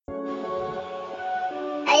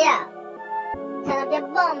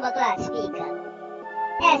bomba clock speaker.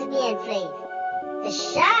 SBN Flav. The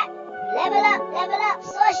shot. Level up.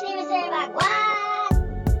 Socially reserved by Guad.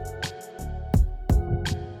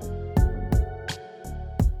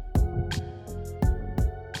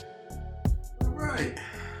 All right.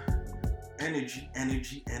 Energy.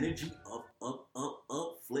 Up.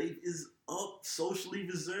 Flav is up. Socially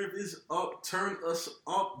reserved is up. Turn us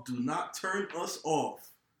up. Do not turn us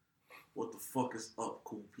off. What the fuck is up,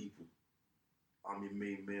 cool people? I'm your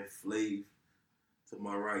main man, Flav. To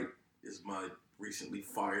my right is my recently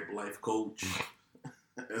fired life coach,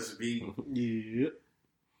 SB. Yeah.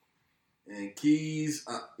 And Keys,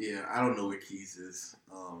 I don't know where Keys is.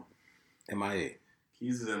 MIA.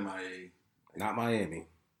 Keys is MIA. Not Miami.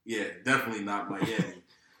 Yeah, definitely not Miami.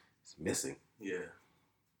 It's missing. Yeah.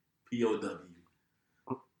 POW.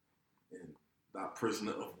 And not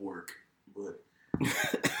prisoner of work. But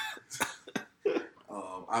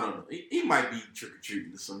I don't know. He might be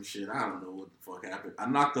trick-or-treating or some shit. I don't know what the fuck happened. I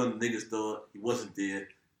knocked on the nigga's door. He wasn't there.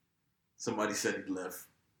 Somebody said he left.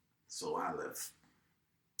 So I left.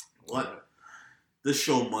 What? This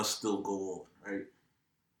show must still go on, right?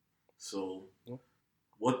 So,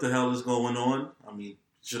 what the hell is going on? I mean,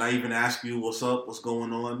 should I even ask you what's up? What's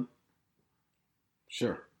going on?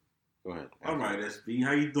 Sure. Go ahead. All right, SB.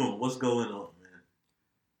 How you doing? What's going on, man?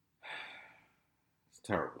 It's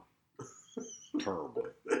terrible. Terrible.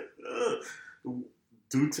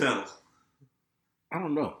 Do tell. I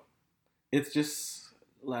don't know. It's just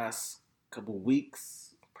last couple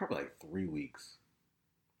weeks, probably like 3 weeks.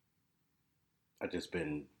 I've just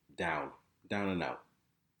been down and out.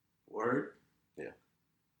 Word? Yeah.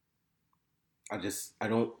 I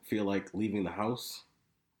don't feel like leaving the house.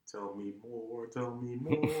 Tell me more.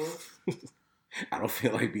 I don't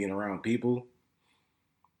feel like being around people.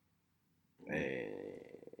 And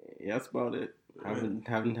yeah, that's about it. I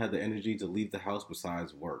haven't had the energy to leave the house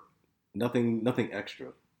besides work. Nothing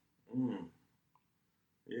extra.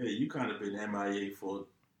 Yeah, you kind of been MIA for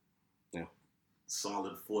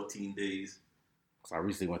solid 14 days. So I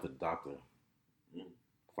recently went to the doctor.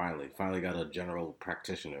 Finally got a general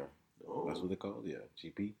practitioner. Oh. That's what they call it? Yeah,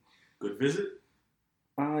 GP. Good visit?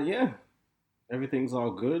 Yeah. Everything's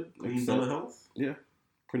all good. Clean bill of health? Yeah,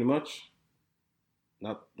 pretty much.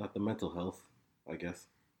 Not the mental health, I guess.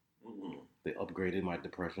 They upgraded my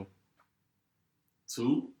depression.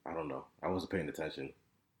 2? I don't know. I wasn't paying attention.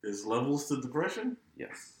 There's levels to depression?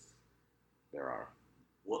 Yes, there are.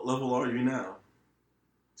 What level are you now?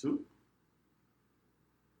 2?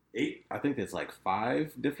 8? I think there's like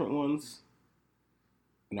 5 different ones.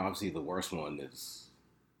 And obviously the worst one is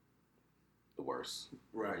the worst.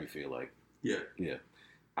 Right. You feel like. Yeah. Yeah.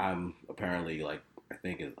 I'm apparently I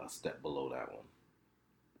think a step below that one.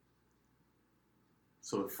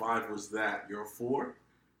 So if 5 was that, you're 4?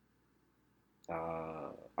 I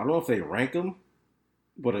don't know if they rank them,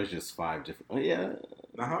 but it's just 5 different. Yeah.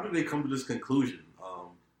 Now, how did they come to this conclusion?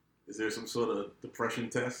 Is there some sort of depression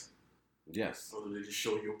test? Yes. Or do they just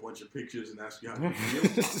show you a bunch of pictures and ask you how you feel?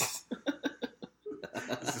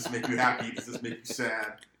 Does this make you happy? Does this make you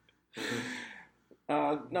sad?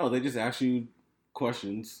 No, they just ask you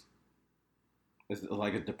questions. It's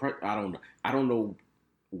like a I don't know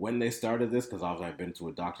when they started this because I've been to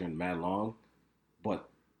a doctor in mad long, but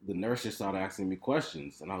the nurse just started asking me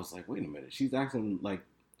questions, and I was like, wait a minute, she's asking like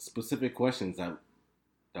specific questions that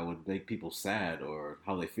would make people sad or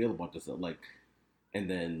how they feel about this, and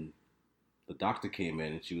then the doctor came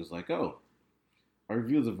in and she was like, oh, I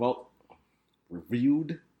reviewed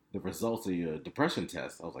the results of your depression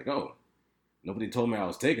test. I was like, oh, nobody told me I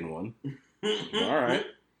was taking one. All right.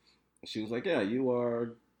 And she was like, yeah, you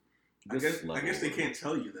are. I guess they can't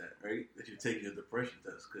tell you that, right? That you're taking a depression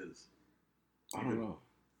test because I don't know.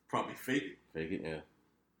 Probably fake it. Fake it, yeah.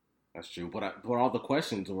 That's true. But all the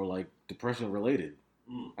questions were like depression related.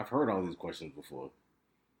 I've heard all these questions before.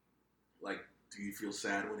 Like, do you feel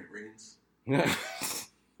sad when it rains?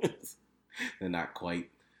 They're not quite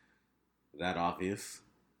that obvious.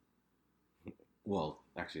 Well,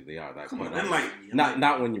 actually, they are that Come quite on, obvious.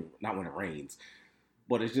 Not when it rains,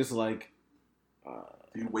 but it's just like.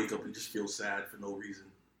 Do you wake up and just feel sad for no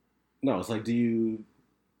reason? No, it's like, are you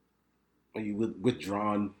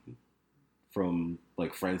withdrawn from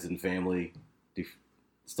like friends and family,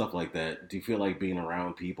 stuff like that? Do you feel like being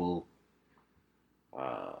around people?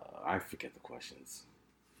 I forget the questions,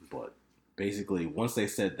 but basically, once they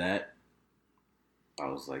said that, I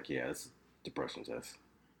was like, yeah, it's a depression test.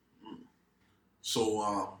 So,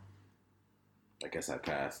 I guess I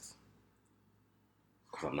passed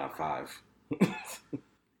because I'm not 5.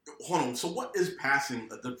 Hold on. So, what is passing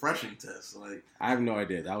a depression test? Like, I have no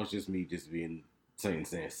idea. That was just me, saying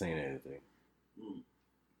anything.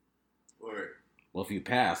 Or Well, if you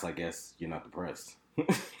pass, I guess you're not depressed. okay.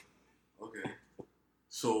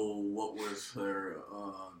 So what was her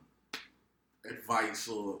advice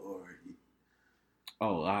or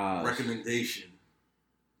recommendation?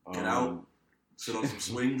 Get out, sit on some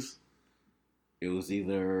swings. It was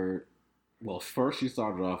either, well, first she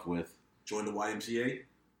started off with, join the YMCA.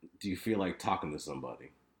 Do you feel like talking to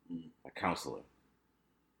somebody? A counselor.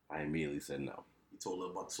 I immediately said no. He told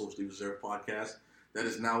her about the Socially Reserved podcast that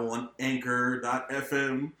is now on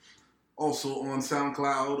Anchor.fm, also on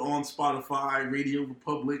SoundCloud, on Spotify, Radio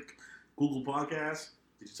Republic, Google Podcasts.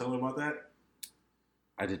 Did you tell her about that?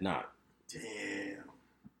 I did not. Damn.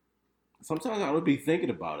 Sometimes I would be thinking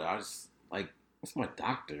about it. I just, like, that's my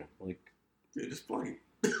doctor. Like, yeah, just plug it.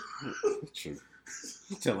 It's true.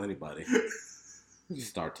 Tell anybody. You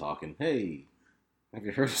start talking. Hey, have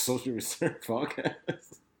you heard of Social Research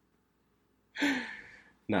Podcast?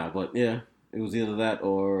 Nah, but yeah, it was either that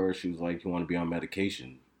or she was like, you want to be on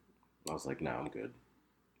medication? I was like, nah, I'm good.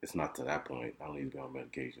 It's not to that point. I don't need to be on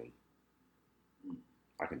medication.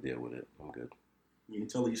 I can deal with it. I'm good. You can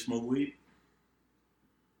tell her you smoke weed?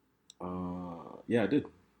 Yeah, I did.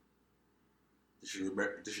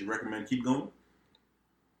 Did she recommend keep going?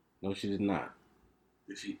 No, she did not.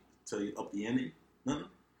 Did she tell you up the ante? Nothing?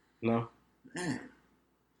 No. Man.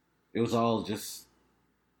 It was all just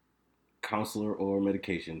counselor or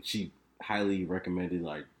medication. She highly recommended,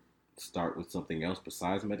 like, start with something else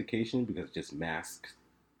besides medication because it just masks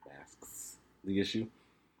the issue.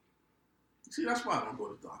 See, that's why I don't go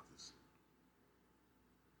to doctors.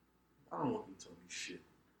 I don't want them to tell me shit.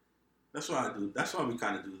 That's why I do. That's why we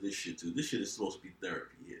kind of do this shit too. This shit is supposed to be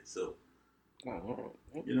therapy here, so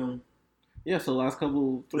you know. Yeah. So last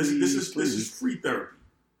couple. This is free therapy.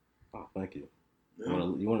 Oh, thank you. Yeah.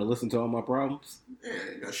 You want to listen to all my problems? Yeah,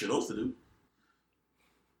 you got shit else to do.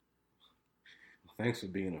 Well, thanks for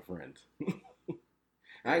being a friend.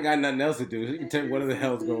 I ain't got nothing else to do. You can tell me what the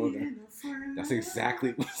hell's going on. That's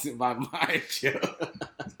exactly what's in my mind, yo.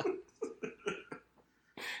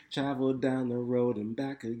 Travel down the road and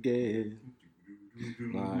back again.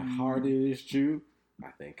 My heart is true.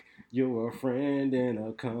 I think you're a friend and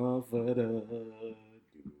a comforter.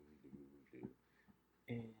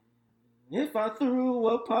 And if I threw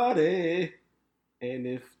a party, and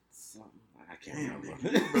if something, I can't remember.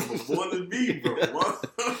 You remember more than me, bro.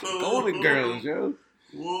 Golden Girls, yo.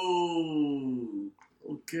 Whoa.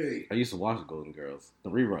 Okay. I used to watch Golden Girls, the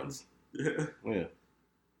reruns. Yeah. Yeah.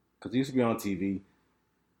 Because it used to be on TV.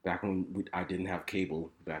 Back when I didn't have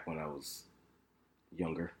cable, back when I was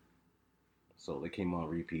younger. So they came on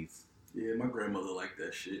repeats. Yeah, my grandmother liked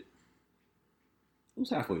that shit. It was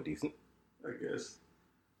halfway decent. I guess.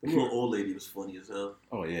 The little old lady was funny as hell.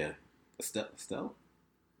 Oh, yeah. Estelle?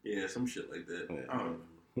 Yeah, some shit like that. Yeah. I don't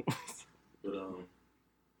remember. But,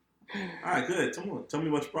 alright, good. Tell me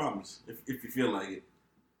what's your problems, if you feel like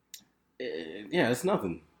it. Yeah, it's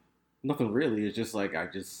nothing. Nothing really. It's just like I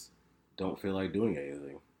just don't feel like doing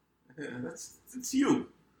anything. Yeah, it's you.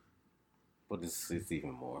 But it's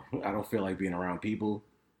even more. I don't feel like being around people.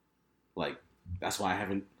 Like, that's why I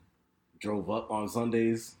haven't drove up on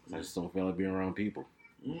Sundays. I just don't feel like being around people.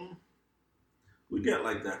 Mm. We get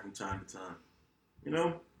like that from time to time. You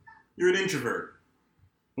know? You're an introvert.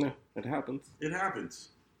 Yeah, it happens. It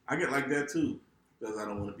happens. I get like that too. Because I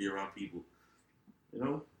don't want to be around people. You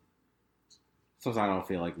know? Sometimes I don't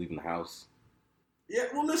feel like leaving the house. Yeah,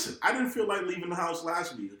 well, listen, I didn't feel like leaving the house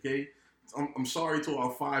last week, okay? I'm sorry to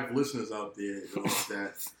our 5 listeners out there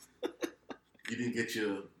that you didn't get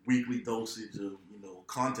your weekly dosage of,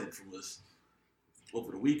 content from us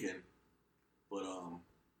over the weekend. But,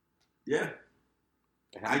 yeah,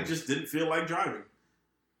 I just didn't feel like driving.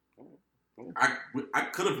 I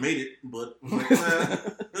could have made it, but I was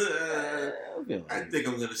like, I think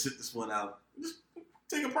I'm going to sit this one out. Just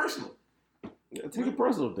take it personal. Yeah, take a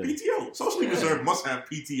personal day. PTO. Socially Reserved must have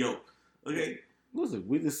PTO. Okay? Listen,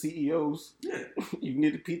 we're the CEOs. Yeah. You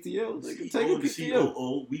need a PTO. They can CEO take a and the PTO.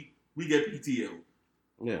 COO, we get PTO.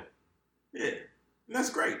 Yeah. Yeah. And that's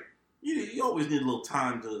great. You always need a little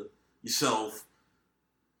time to yourself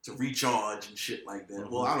to recharge and shit like that.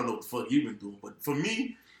 Mm-hmm. Well, I don't know what the fuck you've been doing, but for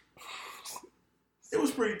me, it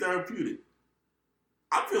was pretty therapeutic.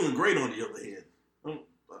 I'm feeling great on the other hand.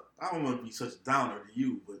 I don't want to be such a downer to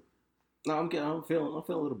you, but no, I'm feeling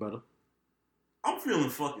a little better. I'm feeling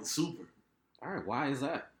fucking super. All right, why is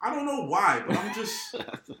that? I don't know why, but I'm just. I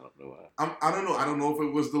don't know why. I don't know. I don't know if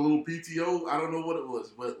it was the little PTO. I don't know what it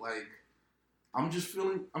was, but like, I'm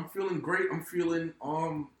feeling great. I'm feeling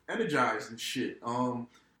energized and shit.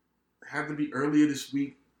 Had to be earlier this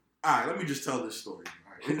week. All right, let me just tell this story.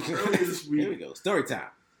 All right, earlier this week. Here we go. Story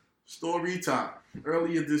time. Story time.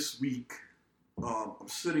 Earlier this week, I'm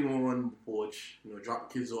sitting on the porch, dropping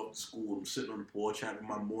kids off to school. I'm sitting on the porch having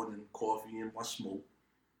my morning coffee and my smoke.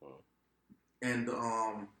 And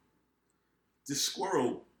this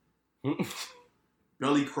squirrel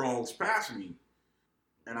belly crawls past me.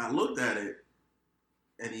 And I looked at it,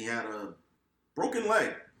 and he had a broken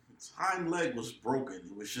leg. His hind leg was broken.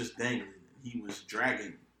 It was just dangling. He was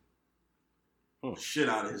dragging the shit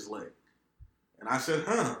out of his leg. And I said,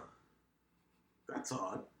 that's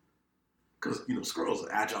odd. Because, squirrels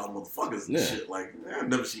are agile motherfuckers and shit. Like, I've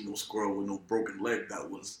never seen no squirrel with no broken leg that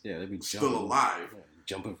was still alive. Yeah,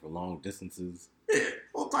 jumping for long distances. Yeah,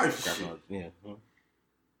 all types of shit. Yeah.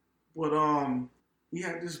 But, he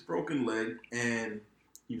had this broken leg, and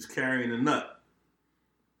he was carrying a nut.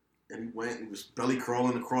 And he was belly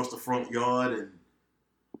crawling across the front yard, and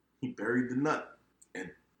he buried the nut. And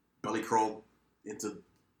belly crawled into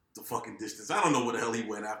the fucking distance. I don't know where the hell he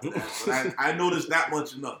went after that, but I noticed that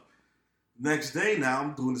much enough. Next day now,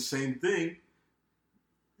 I'm doing the same thing.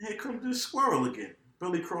 Here comes this squirrel again,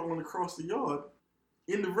 belly crawling across the yard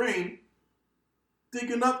in the rain,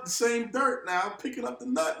 digging up the same dirt now, picking up the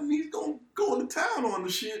nut, and he's going to town on the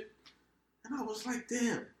shit. And I was like,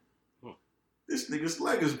 damn, this nigga's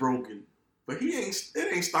leg is broken, but it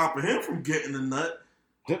ain't stopping him from getting the nut.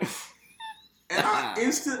 And I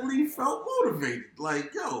instantly felt motivated.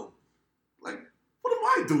 Like, yo, like, what am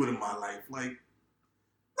I doing in my life? Like,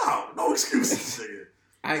 no excuses here.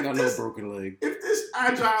 I ain't got no broken leg. If this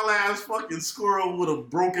agile ass fucking squirrel with a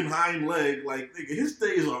broken hind leg, like, nigga, his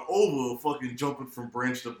days are over fucking jumping from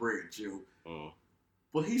branch to branch, yo.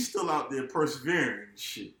 But he's still out there persevering and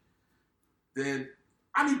shit. Then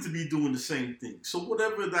I need to be doing the same thing. So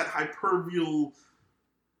whatever that hyperbial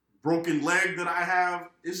broken leg that I have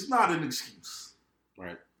is not an excuse.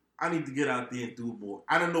 Right. I need to get out there and do more.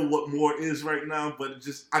 I don't know what more is right now, but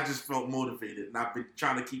I just felt motivated, and I've been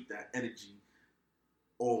trying to keep that energy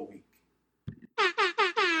all week.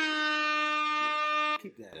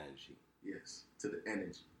 Keep that energy. Yes, to the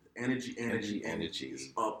energy. The energy is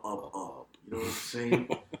up. You know what I'm saying?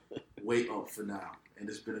 Way up for now. And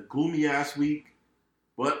it's been a gloomy ass week,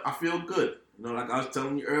 but I feel good. Like I was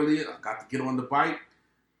telling you earlier, I got to get on the bike,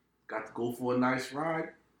 got to go for a nice ride.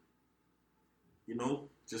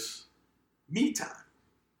 Just me time.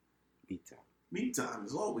 Me time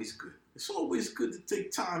is always good. It's always good to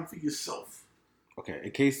take time for yourself. Okay,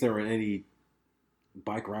 in case there are any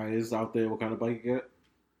bike riders out there, what kind of bike you get?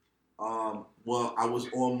 Well, I was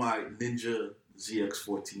on my Ninja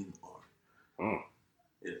ZX14R. Oh.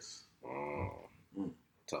 Yes. Oh.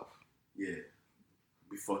 Tough. Yeah.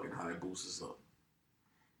 Be fucking high boosters up.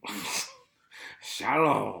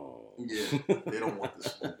 Shalom. Yeah, they don't want the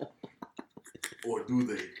smoke. Or do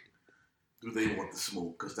they? Do they want the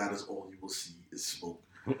smoke? Because that is all you will see is smoke.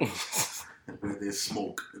 And where there's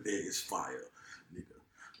smoke, there is fire, nigga.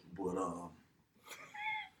 But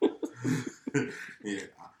yeah,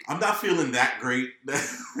 I'm not feeling that great.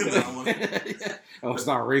 I want to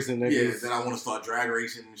start racing niggas. Yeah, then I want to start drag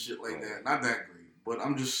racing and shit like that. Not that great, but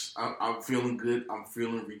I'm feeling good. I'm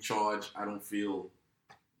feeling recharged. I don't feel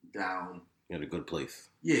down. You're in a good place.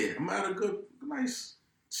 Yeah, I'm at a nice,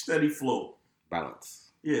 steady flow.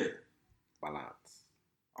 Balance. Yeah. Balance.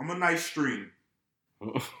 I'm a nice stream.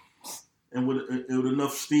 And with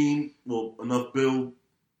enough steam, enough build,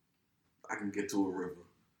 I can get to a river.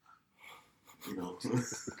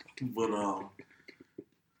 But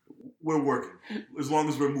we're working. As long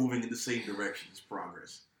as we're moving in the same direction, it's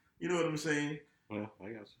progress. You know what I'm saying? Yeah,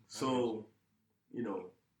 I got you. So,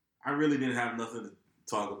 I really didn't have nothing to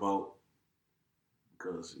talk about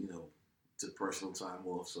because, it's a personal time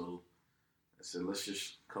off. So I said, let's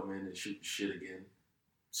just come in and shoot the shit again.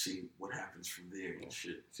 See what happens from there and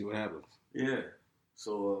shit. See what happens. Yeah.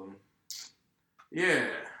 So, yeah.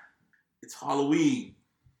 It's Halloween.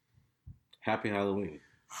 Happy Halloween.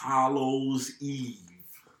 Hallows Eve.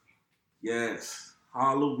 Yes.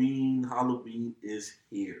 Halloween is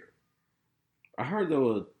here. I heard there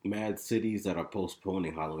were mad cities that are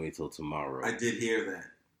postponing Halloween till tomorrow. I did hear that.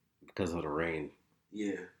 Because of the rain.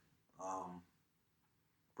 Yeah.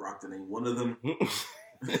 Brockton ain't one of them.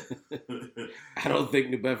 I don't think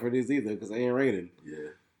New Bedford is either because it ain't raining. Yeah.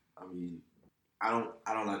 I mean, I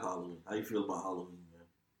don't like Halloween. How you feel about Halloween,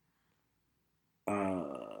 man?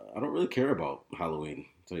 I don't really care about Halloween,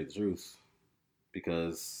 to tell you the truth.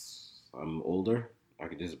 Because I'm older. I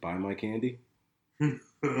can just buy my candy. And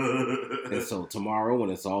so tomorrow, when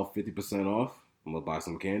it's all 50% off, I'm going to buy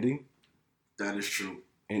some candy. That is true.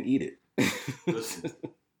 And eat it. Listen,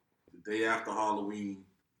 the day after Halloween,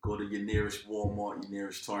 go to your nearest Walmart, your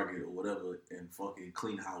nearest Target, or whatever, and fucking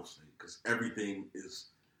clean house. Because everything is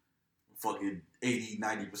fucking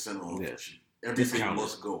 80-90% off. Yeah. Everything Discounted.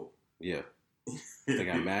 must go. Yeah. They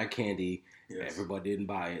got mad candy. Yes. Everybody didn't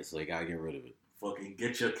buy it, so they gotta get rid of it. Fucking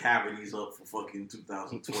get your cavities up for fucking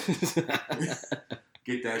 2020.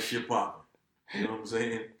 Get that shit popping. You know what I'm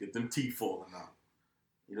saying? Get them teeth falling out.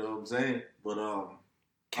 You know what I'm saying? But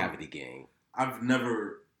Cavity gang. I've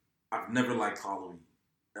never liked Halloween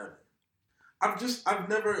ever. I've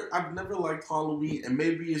never liked Halloween, and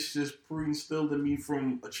maybe it's just pre-instilled in me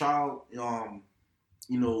from a child. You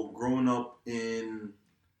know, growing up with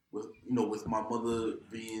my mother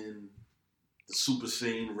being the super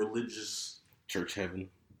sane religious Church heaven.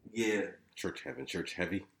 Yeah. Church heaven. Church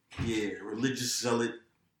heavy. Yeah, religious zealot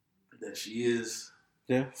that she is.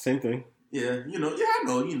 Yeah, same thing. Yeah, I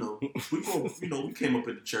know, we came up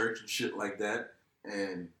in the church and shit like that.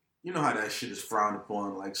 And you know how that shit is frowned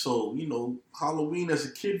upon. Like, so, Halloween as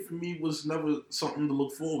a kid for me was never something to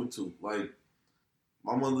look forward to. Like,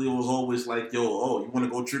 my mother was always like, yo, you want to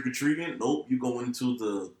go trick-or-treating? Nope, you go into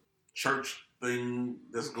the church thing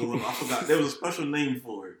that's going on. I forgot. There was a special name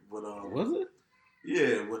for it. But was it?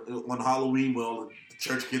 Yeah, on Halloween, well, the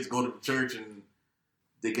church kids go to the church and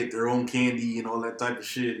they get their own candy and all that type of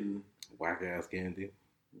shit. And whack-ass candy.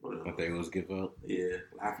 What they always give out. Yeah,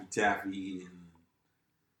 Laffy Taffy and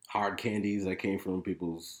hard candies that came from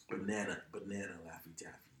people's banana Laffy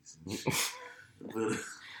Taffies and shit. But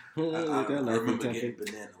I remember getting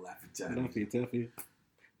banana Laffy Taffy. Laffy Taffy.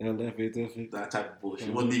 Laffy Taffy. That type of bullshit.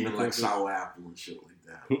 It wasn't even like sour apple and shit like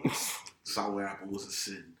that. Sour apple was a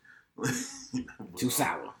sin. Too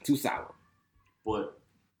sour. But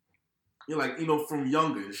you're from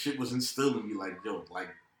younger, the shit was instilled in me like, yo,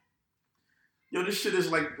 this shit is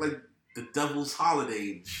like the devil's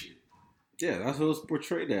holiday and shit. Yeah, that's what it was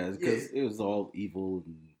portrayed as, because it was all evil.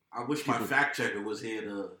 And I wish my fact checker was here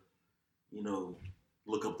to,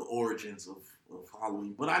 look up the origins of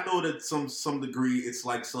Halloween. But I know that some degree it's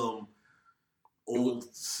like some old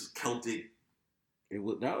Celtic. It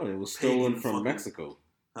was stolen from Mexico.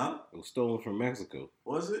 Huh? It was stolen from Mexico.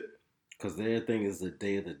 Was it? Because their thing is the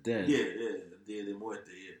Day of the Dead. Yeah, Dia de Muerte,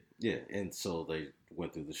 yeah. Yeah, and so they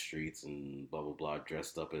went through the streets and blah, blah, blah,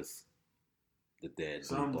 dressed up as the dead,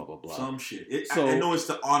 and blah, blah, blah. Some shit. I know it's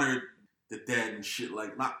to honor the dead and shit.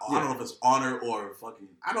 Like, I don't know if it's honor or fucking,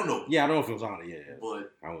 I don't know. Yeah, I don't know if it was honor, yeah.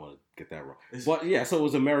 But I don't want to get that wrong. But yeah, so it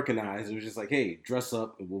was Americanized. It was just like, hey, dress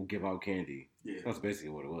up and we'll give out candy. Yeah. That's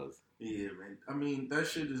basically what it was. Yeah, man. I mean, that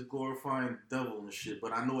shit is glorifying the devil and shit.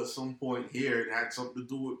 But I know at some point here it had something to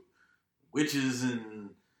do with witches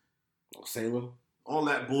and Salem, all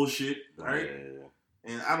that bullshit, right? Yeah.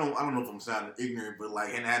 And I don't know if I'm sounding ignorant, but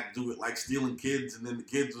and it had to do with stealing kids, and then the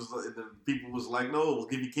kids was and the people was like, no, we'll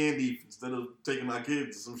give you candy instead of taking our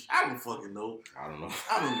kids. Some shit. I don't fucking know. I don't know.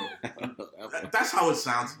 That's how it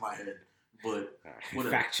sounds in my head. But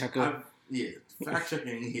whatever. Fact checker. Fact checker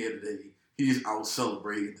ain't here today. He's out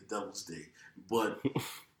celebrating the Devil's Day. But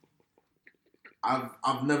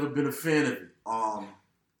I've never been a fan of it.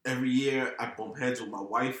 Every year I bump heads with my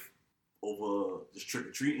wife over this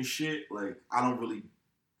trick-or-treating shit. Like, I don't really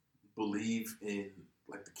believe in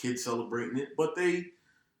the kids celebrating it, but they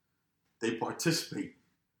participate.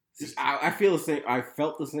 I feel the same. I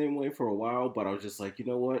felt the same way for a while, but I was just like, you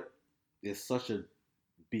know what? It's such a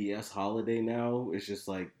BS holiday now. It's just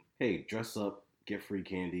like, hey, dress up, get free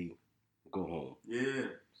candy, go home. Yeah.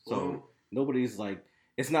 So nobody's like,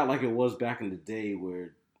 it's not like it was back in the day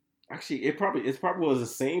where, actually, it probably was the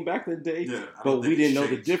same back in the day, but we didn't know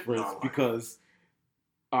the difference because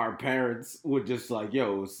our parents were just like,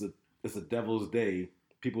 yo, it's a devil's day.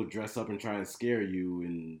 People dress up and try and scare you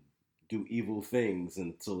and do evil things,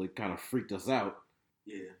 and so it kind of freaked us out.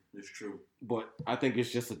 Yeah, it's true. But I think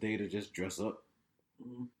it's just a day to just dress up.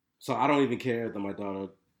 Mm-hmm. So I don't even care that my daughter,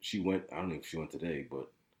 she went, I don't know if she went today,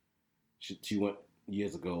 but she went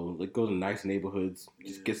years ago. Go to nice neighborhoods,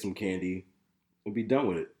 just get some candy, and be done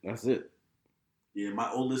with it. That's it. Yeah,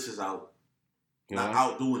 my oldest is out. Not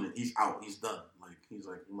out doing it. He's out. He's done. He's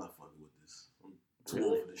like, I'm not fucking with this. I'm too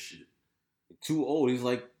old for this shit. Too old? He's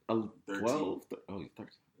like 13. 12? Oh, he's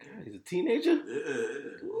 13. God, he's a teenager? Yeah.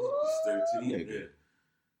 He's 13.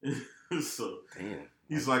 Yeah. So, damn.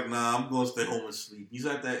 He's like, nah, I'm going to stay home and sleep. He's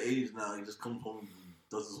at that age now. He just comes home and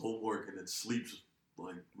does his homework and then sleeps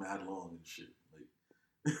mad long and shit.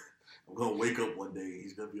 I'm going to wake up one day and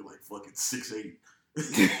he's going to be fucking 6'8".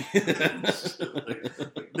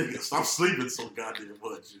 Nigga, stop sleeping so goddamn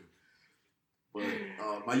much. But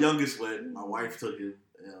my youngest went. My wife took him.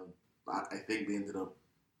 I think they ended up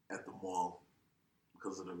at the mall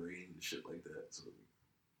because of the rain and shit like that. So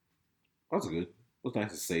that's good. It was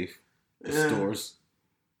nice and safe. The stores.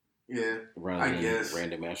 Yeah, rather I than guess.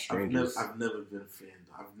 random ass strangers. I've never been a fan.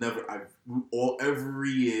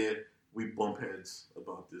 Every year we bump heads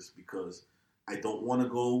about this because I don't want to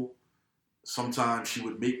go. Sometimes she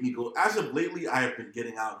would make me go. As of lately, I have been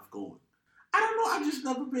getting out of going. I don't know.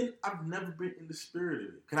 I've never been in the spirit of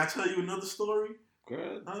it. Can I tell you another story?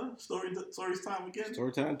 Good. Story's time again.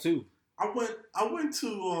 Story time too. I went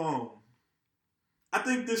to I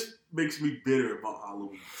think this makes me bitter about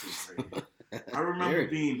Halloween too. Right? I remember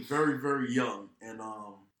being very, very young, and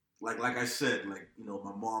like I said, like, you know,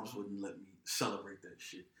 my moms wouldn't let me celebrate that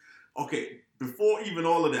shit. Okay, before even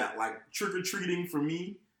all of that, like trick or treating for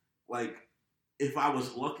me, like if I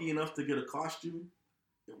was lucky enough to get a costume,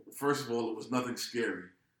 first of all, it was nothing scary.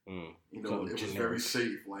 You know, so it was very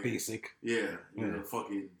safe. Like basic. Yeah,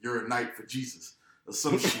 you're a knight for Jesus or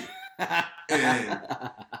some shit. And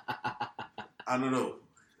I don't know.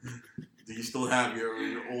 Do you still have your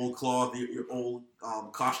old cloth, your old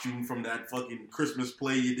costume from that fucking Christmas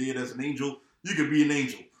play you did as an angel? You could be an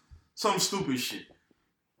angel. Some stupid shit.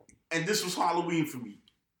 And this was Halloween for me.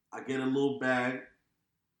 I get a little bag.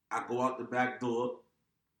 I go out the back door,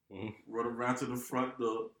 run around to the front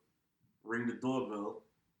door, ring the doorbell.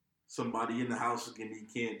 Somebody in the house will give me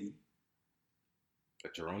candy.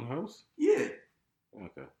 At your own house? Yeah.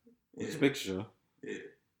 Okay. Just picture. Yeah.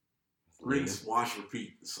 Rinse, wash,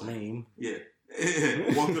 repeat. Lame. Yeah.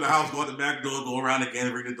 Walk through the house, go out the back door, go around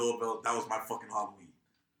again, ring the doorbell. That was my fucking Halloween.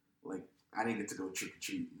 Like, I didn't get to go trick or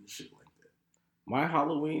treat and shit like that. My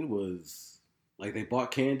Halloween was like they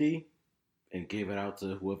bought candy and gave it out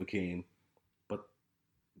to whoever came. But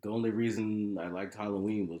the only reason I liked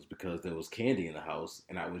Halloween was because there was candy in the house,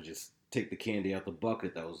 and I would just take the candy out the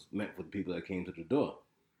bucket that was meant for the people that came to the door.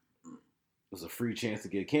 It was a free chance to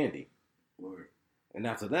get candy. Word. And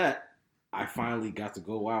after that, I finally got to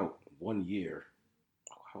go out one year.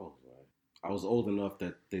 How old was I? I was old enough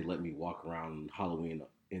that they let me walk around Halloween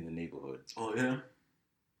in the neighborhood. Oh, yeah?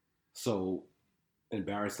 So,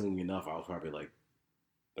 embarrassingly enough, I was probably like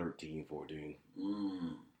 13, 14.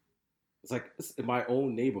 It's like, it's in my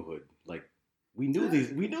own neighborhood. Like, we knew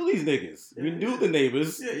these niggas. Yeah, we knew the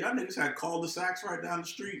neighbors. Yeah, y'all niggas had cul-de-sacs right down the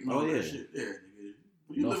street and all that shit. Yeah, nigga.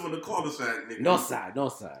 You live in a cul-de-sac, nigga. North side.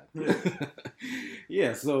 Yeah.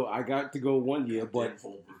 Yeah, so I got to go one year, but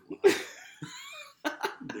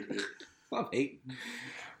I'm hating.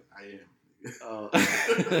 I am.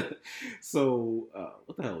 So,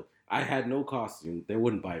 what the hell? I had no costume. They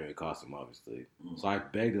wouldn't buy me a costume, obviously. So I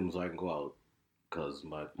begged them so I can go out because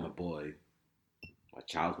my boy, my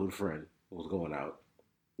childhood friend, was going out.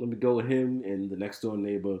 Let me go with him and the next door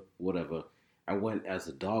neighbor, whatever. I went as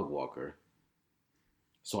a dog walker.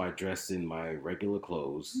 So I dressed in my regular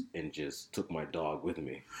clothes and just took my dog with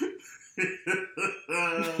me.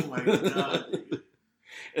 Oh my God.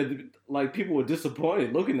 And like people were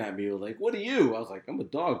disappointed looking at me. Like, what are you? I was like, I'm a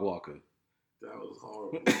dog walker. That was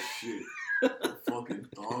horrible shit. A fucking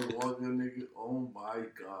dog walker, nigga. Oh my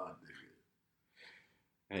God, nigga.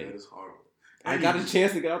 Hey, that is horrible. I got a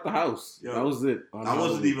chance to get out the house. Yo, that was it. That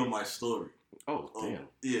wasn't even my story. Oh, damn.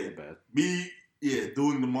 Yeah. Bad.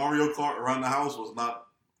 Doing the Mario Kart around the house was not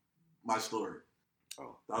my story.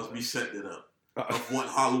 Oh, that was me setting it up of what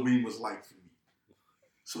Halloween was like for me.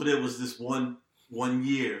 So there was this one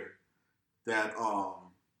year that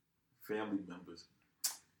family members.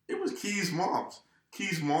 It was Key's moms.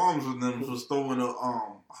 Key's moms and them was throwing a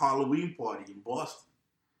Halloween party in Boston.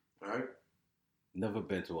 Right? Never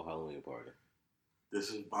been to a Halloween party. This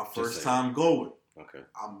is my first time going. Okay.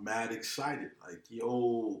 I'm mad excited. Like,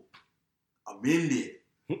 yo, I'm in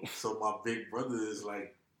there. So my big brother is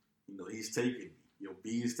like, you know, he's taking me. Yo,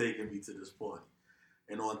 B is taking me to this party.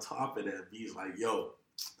 And on top of that, B's like, yo,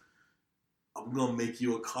 I'm going to make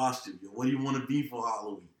you a costume. Yo, what do you want to be for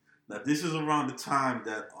Halloween? Now, this is around the time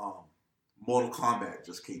that Mortal Kombat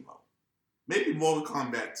just came out. Maybe Mortal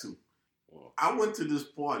Kombat 2. I went to this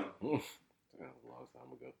party. That was a long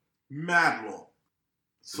time ago. Mad long.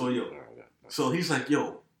 So he's like,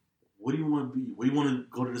 yo, what do you want to be? What do you want to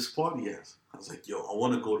go to this party as? I was like, yo, I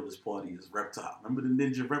want to go to this party as Reptile. Remember the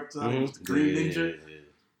ninja Reptile? It was the green ninja? Yeah.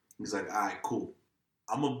 He's like, all right, cool.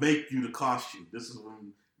 I'm going to make you the costume. This is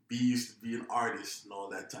when B used to be an artist and all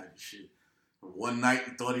that type of shit. And one night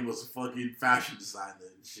he thought he was a fucking fashion designer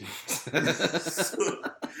and shit. So,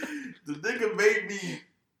 the nigga made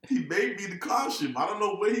me the costume. I don't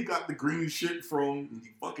know where he got the green shit from. And he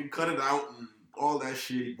fucking cut it out and all that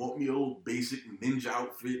shit. He bought me a little basic ninja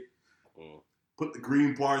outfit. Put the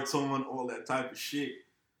green parts on, all that type of shit.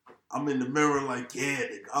 I'm in the mirror like, yeah,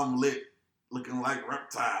 nigga, I'm lit. Looking like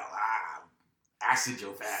Reptile. Acid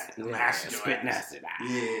your fat. I'm acid your spitting ass. acid. Yeah,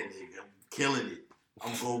 nigga, I'm killing it.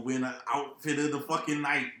 I'm gonna win an outfit of the fucking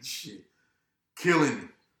night and shit. Killing it.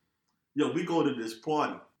 Yo, we go to this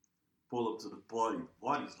party. Pull up to the party. The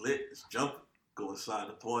party's lit. It's jumping. Go inside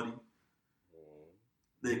the party.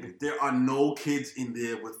 Nigga, there are no kids in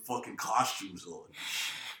there with fucking costumes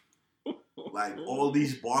on. Like, all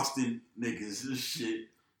these Boston niggas, this shit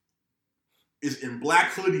is in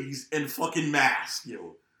black hoodies and fucking masks,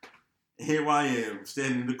 yo. And here I am,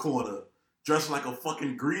 standing in the corner, dressed like a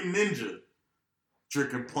fucking green ninja,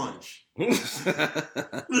 drinking punch. It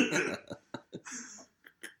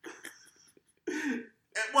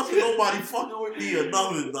wasn't nobody fucking with me or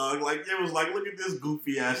nothing, dog. Like, it was like, look at this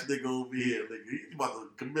goofy ass nigga over here, nigga. He's about to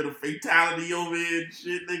commit a fatality over here and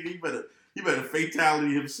shit, nigga. He better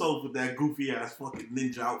fatality himself with that goofy ass fucking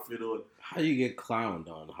ninja outfit on. How you get clowned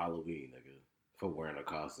on Halloween, nigga, for wearing a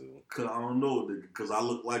costume? Cause I don't know, nigga. Cause I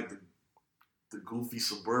look like the goofy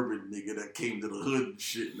suburban nigga that came to the hood and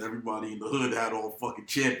shit, and everybody in the hood had all fucking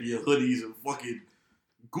champion hoodies and fucking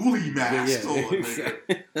ghoulie masks on,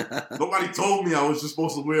 nigga. Nobody told me I was just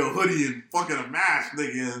supposed to wear a hoodie and fucking a mask,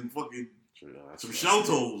 nigga, and fucking some shell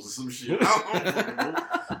toes or some shit. I don't fucking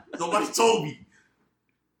know. Nobody told me.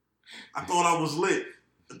 I thought I was lit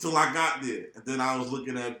until I got there. And then I was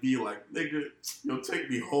looking at B like, nigga, yo, take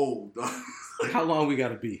me home, dog. How long we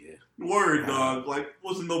gotta be here? Word, dog. Like,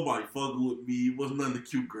 wasn't nobody fucking with me. Wasn't none of the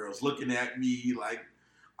cute girls looking at me. Like,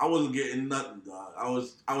 I wasn't getting nothing, dog. I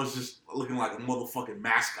was just looking like a motherfucking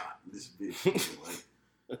mascot in this bitch. Like,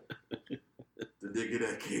 the nigga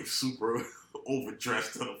that came super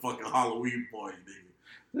overdressed to the fucking Halloween party, nigga.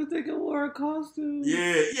 This nigga wore a costume.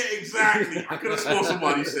 Yeah, exactly. I could have sworn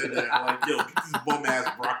somebody said that. Like, yo, get this bum ass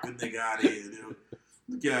Brockton nigga out of here, dude.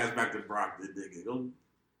 Get your ass back to Brockton, nigga.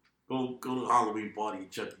 Go to a Halloween party and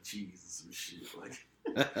Chuck E. Cheese and some shit.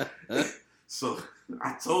 Like, so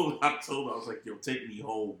I told her, I was like, yo, take me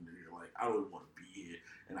home, nigga. Like, I don't want to be here.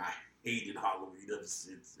 And I hated Halloween ever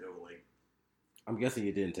since. Yo, like, I'm guessing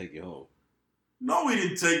you didn't take you home. No, he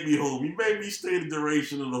didn't take me home. He made me stay the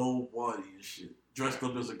duration of the whole party and shit. Dressed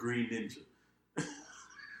up as a green ninja.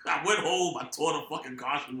 I went home. I tore the fucking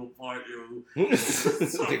costume apart, yo.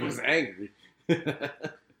 Nigga was angry.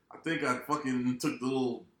 I think I fucking took the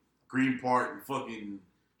little green part and fucking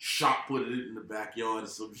shot put it in the backyard or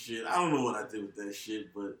some shit. I don't know what I did with that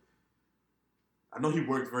shit, but I know he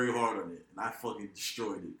worked very hard on it, and I fucking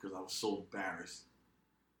destroyed it because I was so embarrassed.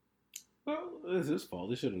 Well, it's his fault.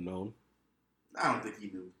 He should have known. I don't think he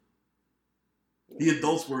knew. The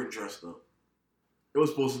adults weren't dressed up. It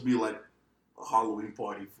was supposed to be like a Halloween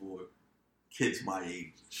party for kids my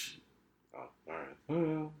age and shit. Oh, all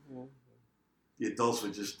right. The adults were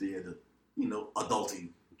just there to,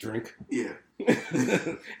 adulting. Drink. Yeah.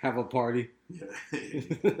 Have a party. Yeah.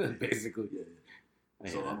 Basically. Yeah.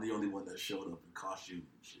 So I'm the only one that showed up in costume and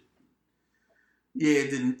shit. Yeah,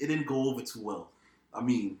 it didn't go over too well. I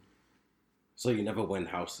mean. So you never went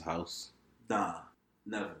house to house? Nah.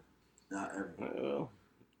 Never. Not ever. Well,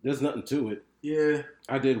 there's nothing to it. Yeah.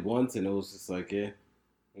 I did once and it was just like, yeah.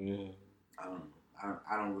 I don't know.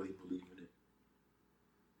 I don't really believe in it.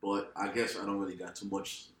 But I guess I don't really got too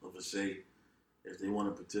much of a say if they want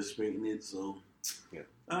to participate in it. So yeah.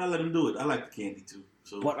 I let them do it. I like the candy too.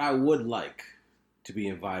 So. But I would like to be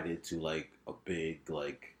invited to like a big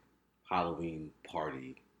like Halloween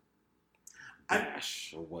party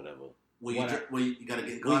bash or whatever. Well, you gotta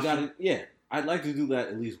get costume. Yeah. I'd like to do that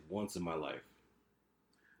at least once in my life.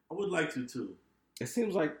 I would like to too. It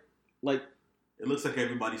seems like it looks like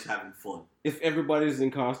everybody's having fun. If everybody's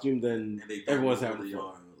in costume, then everyone's having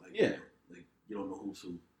fun. Like, yeah, you don't know who's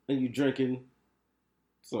who. And you drinking,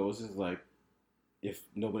 so it's just like if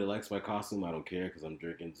nobody likes my costume, I don't care because I'm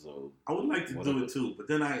drinking. So I would like to do it too, but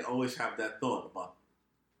then I always have that thought about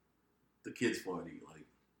the kids' party. Like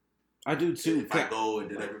I do too. If I go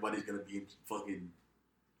and then everybody's gonna be in fucking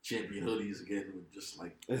champion hoodies again with just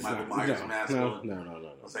like Michael Myers mask on. No.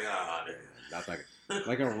 I was like, not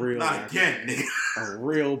like a real not again, nigga. A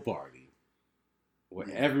real party where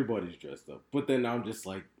everybody's dressed up. But then I'm just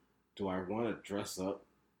like, do I want to dress up?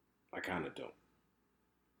 I kind of don't.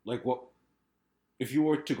 Like, what if you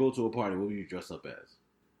were to go to a party? What would you dress up as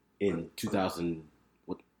in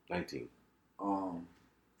 2019?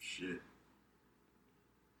 Shit.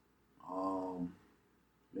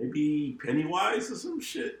 Maybe Pennywise or some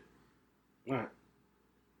shit. All right.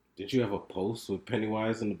 Did you have a post with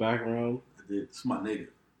Pennywise in the background? I did. It's my nigga.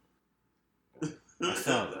 I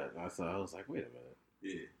saw that. I was like, wait a minute.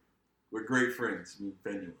 Yeah. We're great friends, me and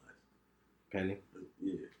Pennywise. Penny?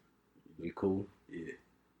 Yeah. You cool? Yeah.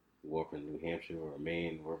 You work in New Hampshire or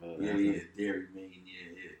Maine, wherever. Yeah. Derry, Maine.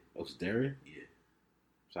 Yeah. Oh, it's Derry? Yeah.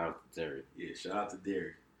 Shout out to Derry. Yeah, shout out to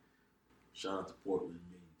Derry. Shout out to Portland,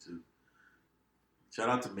 Maine, too. Shout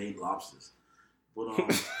out to Maine lobsters. But,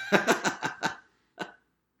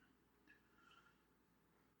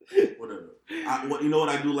 whatever. You know what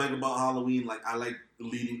I do like about Halloween? Like, I like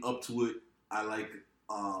leading up to it. I like,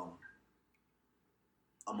 I'm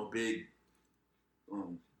a big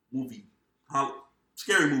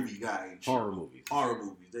scary movie guy. Horror movies. Horror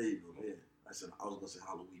movies. There you go. Yeah. I was gonna say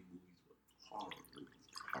Halloween movies, but horror movies.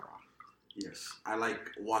 Yes, I like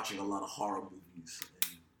watching a lot of horror movies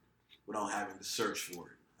and without having to search for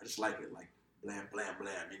it. I just like it, like blam, blam,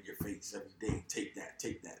 blam in your face every day. Take that,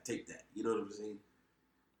 take that, take that. You know what I'm saying?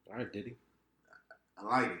 All right, Diddy. I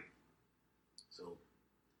like it. So,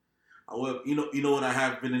 you know what I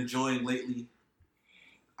have been enjoying lately?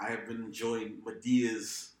 I have been enjoying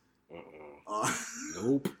Medea's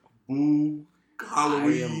Nope. Boo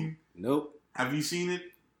Halloween. Nope. Have you seen it?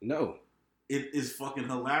 No. It is fucking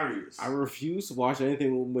hilarious. I refuse to watch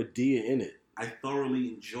anything with Medea in it. I thoroughly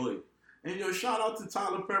enjoy it. And shout out to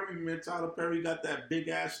Tyler Perry, man. Tyler Perry got that big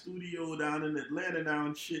ass studio down in Atlanta now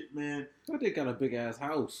and shit, man. I think got a big ass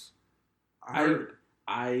house. I heard.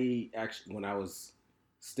 I actually, when I was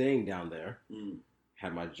staying down there,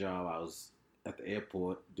 had my job. I was at the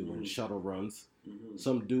airport doing shuttle runs. Mm-hmm.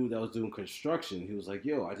 Some dude that was doing construction, he was like,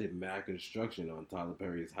 "Yo, I did mad construction on Tyler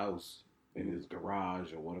Perry's house in his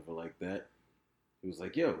garage or whatever like that." He was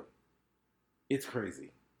like, "Yo, it's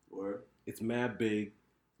crazy. Word. It's mad big.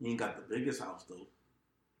 He ain't got the biggest house though.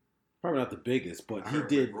 Probably not the biggest, but he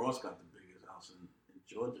did." Rick Ross got the biggest house in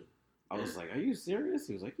Georgia. I was like, "Are you serious?"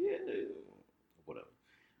 He was like, "Yeah, whatever."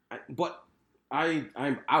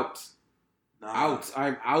 I'm out.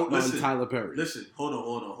 I'm out on Tyler Perry. Listen, hold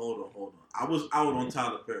on. I was out on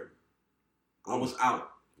Tyler Perry. I was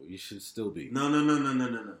out. Well, you should still be. No.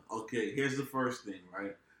 Okay, here's the first thing,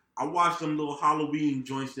 right? I watched them little Halloween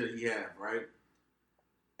joints that he had, right?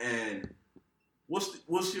 And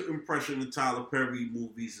what's your impression of Tyler Perry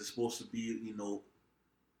movies? It's supposed to be,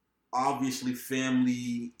 obviously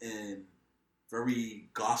family and very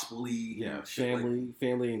gospel-y. Yeah,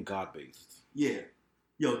 family and God-based. Yeah.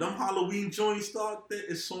 Yo, them Halloween joints, dog, there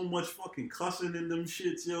is so much fucking cussing in them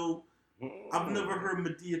shits, yo. I've never heard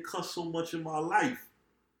Medea cuss so much in my life.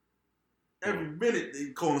 Every minute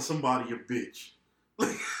they calling somebody a bitch.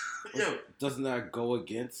 Yo. Doesn't that go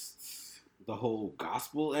against the whole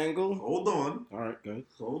gospel angle? Hold on. All right, good.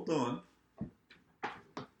 Hold on.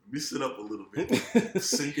 Let me sit up a little bit.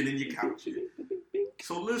 Sink it in your couch here.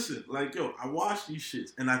 So listen, I watched these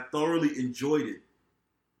shits and I thoroughly enjoyed it.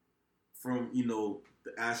 From,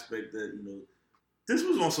 the aspect that, this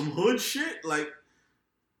was on some hood shit.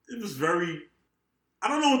 It was very, I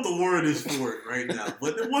don't know what the word is for it right now,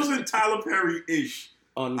 but it wasn't Tyler Perry-ish.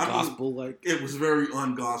 Ungospel-like? It was very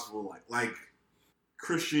ungospel-like. Like,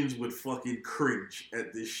 Christians would fucking cringe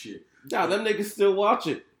at this shit. Nah, them niggas still watch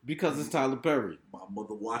it because it's Tyler Perry. My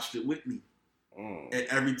mother watched it with me. And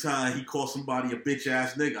every time he called somebody a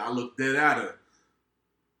bitch-ass nigga, I looked dead at her.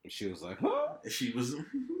 And she was like, huh? And she was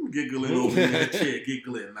giggling over in the chair,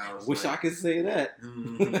 giggling. And I was Wish I could say that.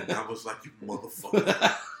 I was like, you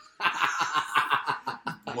motherfucker.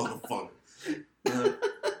 Motherfucker.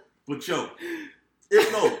 But yo,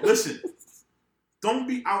 listen. Don't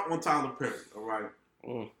be out on Tyler Perry, all right?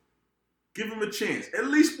 Give him a chance. At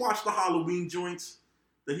least watch the Halloween joints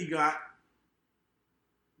that he got.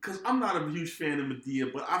 Because I'm not a huge fan of Medea,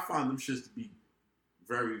 but I find them shits to be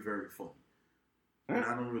very, very funny. And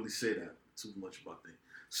I don't really say that too much about that.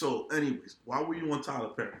 So, anyways, why were you on Tyler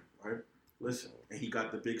Perry, right? Listen, and he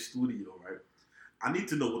got the big studio, right? I need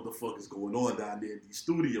to know what the fuck is going on down there in these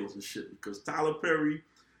studios and shit, because Tyler Perry,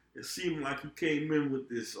 it seemed like he came in with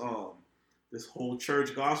this whole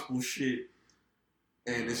church gospel shit,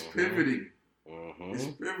 and it's pivoting. It's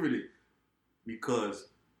pivoting because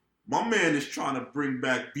my man is trying to bring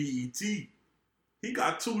back BET. He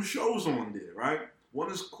got 2 shows on there, right? One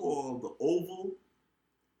is called The Oval,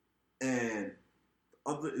 and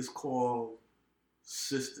the other is called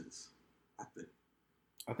Sisters, I think.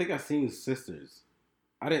 I think I've seen Sisters.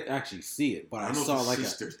 I didn't actually see it, but I saw like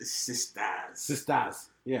Sisters. It's Sisters. Sisters.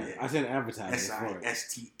 Yeah, I seen advertising for it.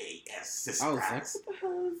 SISTAS. Sisters. I was like, what the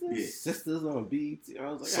hell is this? Yeah. Sisters on BET.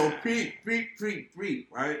 I was like, so Pete,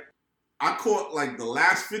 right? I caught like the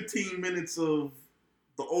last 15 minutes of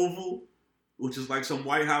The Oval, which is like some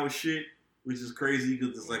White House shit, which is crazy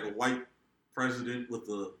because it's like a white president with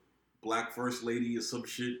a black first lady or some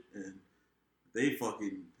shit, and they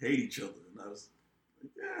fucking hate each other. And I was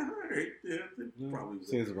like, yeah, all right. Yeah, probably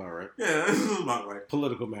seems about right. Yeah, this is about right.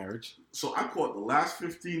 Political marriage. So I caught the last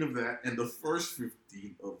 15 of that and the first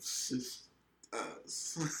 15 of Sisters.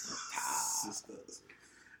 Sisters.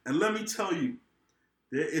 And let me tell you,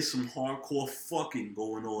 there is some hardcore fucking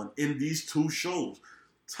going on in these two shows.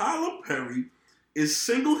 Tyler Perry is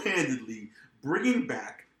single-handedly bringing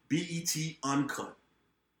back BET Uncut.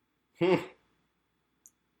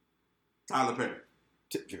 Tyler Perry.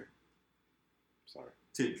 Tip drill. Sorry.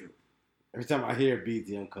 Tip drill. Every time I hear BET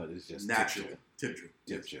Uncut, it's just natural. Tip drill.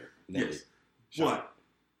 Yes. Yes. But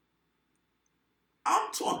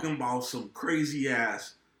I'm talking about some crazy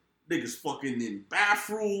ass niggas fucking in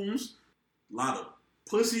bathrooms, a lot of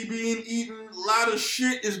pussy being eaten, a lot of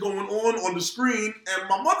shit is going on the screen, and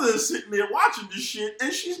my mother is sitting there watching this shit,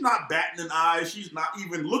 and she's not batting an eye, she's not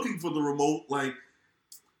even looking for the remote, like,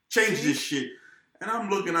 change this shit. And I'm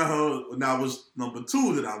looking at her, and that was number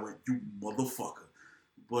 2 that I went, you motherfucker.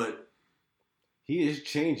 But he is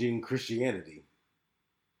changing Christianity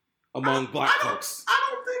among black folks.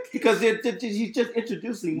 I don't think because he's just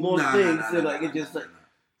introducing more things.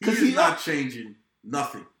 Because he's not changing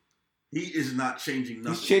nothing. He is not changing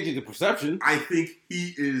nothing. He's changing the perception. I think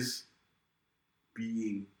he is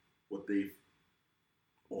being what they've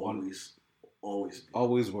always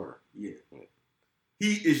were. Yeah.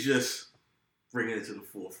 He is just bringing it to the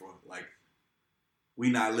forefront. Like, we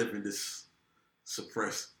not living this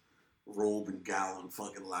suppressed robe and gown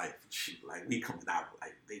fucking life and shit. Like, we coming out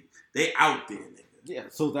like they out there, nigga. Yeah,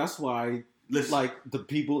 so that's why, like, the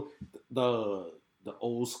people, the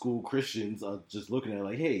old school Christians are just looking at it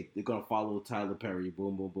like, hey, they're gonna follow Tyler Perry,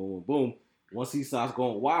 boom, boom, boom, boom, boom. Once he starts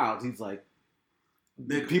going wild, he's like,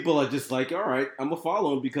 nigga, people are just like, all right, I'm gonna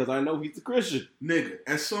follow him because I know he's a Christian. Nigga,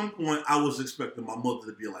 at some point, I was expecting my mother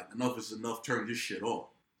to be like, enough is enough, turn this shit off.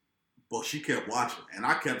 But she kept watching, and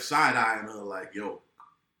I kept side-eyeing her like, yo,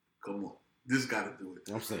 come on, this gotta do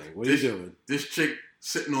it. I'm saying, what are you doing? This chick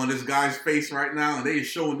sitting on this guy's face right now, and they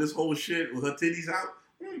showing this whole shit with her titties out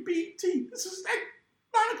on BT. This is like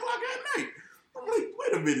 9 o'clock at night. I'm like,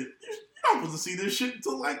 wait a minute, you're not supposed to see this shit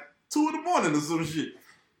until like 2 in the morning or some shit.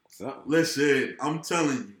 Listen, I'm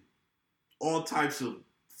telling you, all types of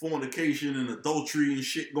fornication and adultery and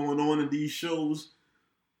shit going on in these shows.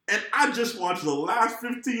 And I just watched the last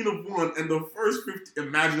 15 of one and the first 15.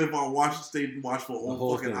 Imagine if I stayed and watched for a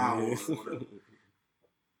whole fucking hour or whatever.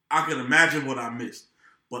 I can imagine what I missed.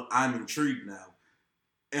 But I'm intrigued now.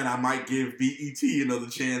 And I might give BET another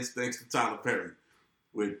chance thanks to Tyler Perry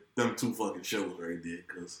with them 2 fucking shows right there.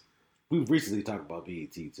 Because we recently talked about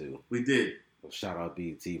BET too. We did. Shout out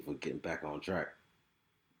BET for getting back on track.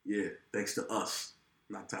 Yeah, thanks to us,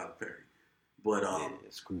 not Tyler Perry. But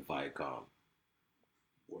screw Viacom.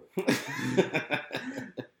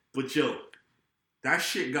 But yo, that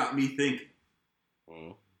shit got me thinking.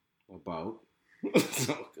 About?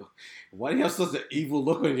 Why do you have such an evil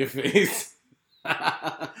look on your face?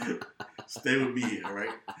 Stay with me here,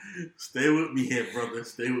 right? Stay with me here, brother.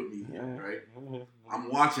 Stay with me here, right? I'm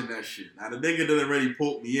watching that shit. Now, the nigga that already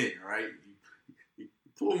pulled me in, right? He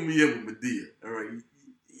pulled me in with Medea, all right?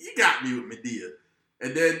 You got me with Medea.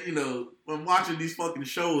 And then, you know, I'm watching these fucking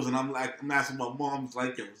shows, and I'm asking my mom's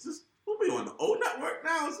like, yo, is this, we'll be on the O Network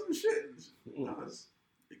now or some shit? It's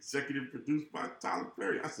executive produced by Tyler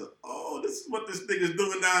Perry. I said, oh, this is what this nigga's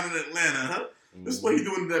doing down in Atlanta, huh? This is what he's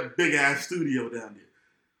doing in that big-ass studio down there.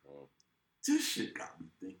 This shit got me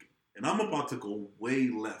thinking. And I'm about to go way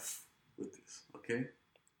left with this, okay?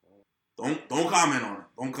 Don't comment on it.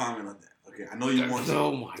 Don't comment on that, okay? I know you want to.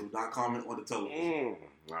 Do not comment on the television.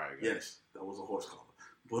 All right, yes, that was a horse collar.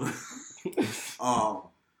 But,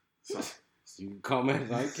 so you can comment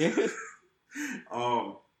as I can.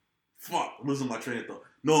 Fuck, I'm losing my train of thought.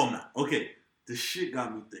 No, I'm not. Okay, this shit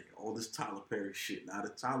got me thinking. All this Tyler Perry shit. Now, the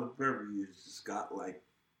Tyler Perry has just got, like,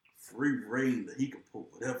 free reign that he can put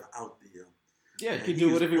whatever out there. Yeah, he can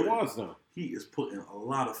do whatever he wants, though. He is putting a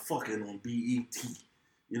lot of fucking on BET.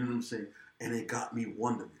 You know what I'm saying? And it got me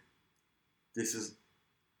wondering. This is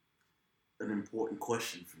an important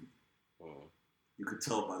question for me. You could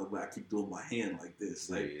tell by the way I keep doing my hand like this.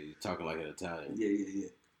 Like, yeah, you're talking like an Italian. Yeah.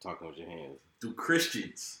 Talking with your hands. Do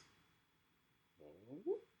Christians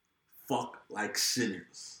fuck like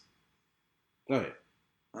sinners? Go ahead.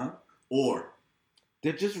 Huh? Or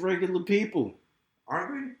they're just regular people.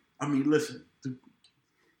 Are they? I mean, listen.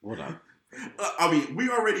 What up? I mean, we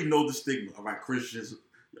already know the stigma about Christians.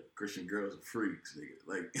 Christian girls are freaks,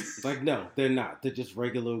 nigga. Like, no, they're not. They're just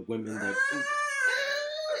regular women that...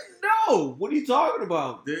 No! What are you talking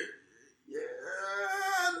about?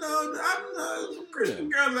 I'm Christian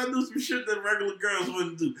girls that do some shit that regular girls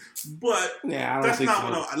wouldn't do. But that's not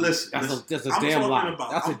what I... Listen, that's a damn lie.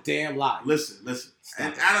 That's a damn lie. Listen.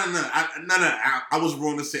 And I don't know. I was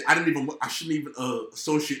wrong to say... I shouldn't even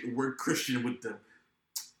associate the word Christian with them.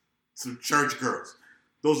 Some church girls.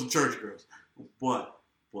 Those are church girls. But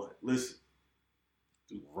listen.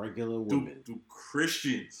 regular women. Do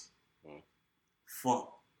Christians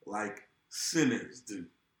fuck like sinners do?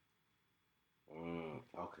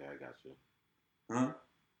 Okay, I got you. Huh?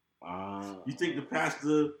 You think the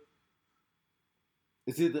pastor?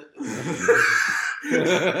 Is it the?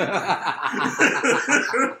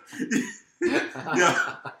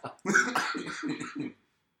 Yeah.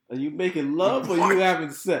 Are you making love or you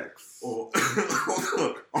having sex? Oh,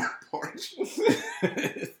 I'm parched.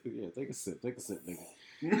 Yeah, take a sip,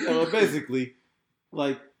 nigga. Basically,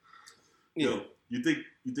 like, you think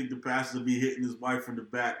the pastor be hitting his wife from the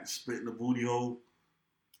back and spitting the booty hole?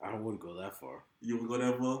 I wouldn't go that far. You wouldn't go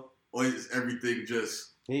that far? Or is everything just?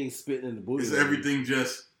 He ain't spitting in the booty. Is everything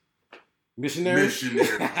just missionary? Shout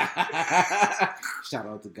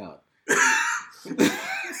out to God.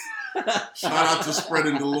 Shout out to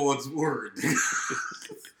spreading the Lord's word.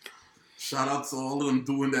 Shout out to all of them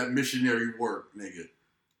doing that missionary work, nigga.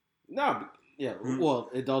 No, yeah. Well,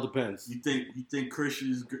 it all depends. You think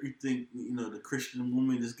Christians? You think the Christian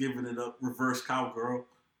woman is giving it up, reverse cowgirl?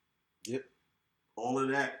 Yep. All of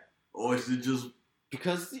that, or is it just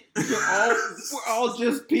because we're all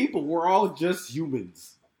just people. We're all just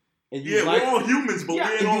humans. And we're all humans, but we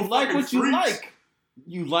ain't all like what freaks. you like.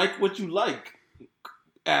 You like what you like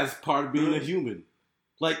as part of being a human.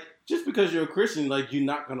 Like, just because you're a Christian, like, you're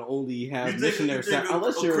not gonna only have missionary sex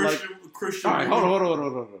unless you're Christian. All right, hold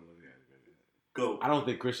on. Go. I don't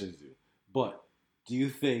think Christians do, but do you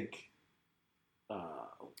think? What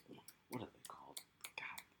are they called?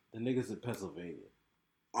 God, the niggas in Pennsylvania.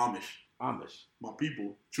 Amish. My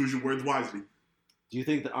people. Choose your words wisely. Do you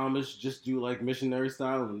think the Amish just do like missionary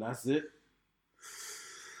style and that's it?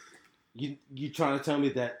 You trying to tell me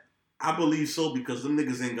that? I believe so because them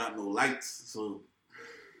niggas ain't got no lights, so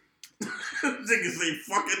niggas ain't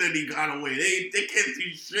fucking any kind of way. They can't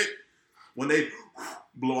see shit when they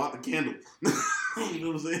blow out the candle. You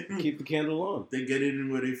know what I'm saying? Keep the candle on. They get it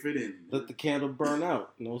in where they fit in. Let the candle burn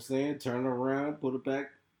out. You know what I'm saying? Turn it around, put it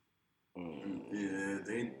back. Yeah,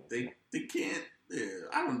 they can't. Yeah,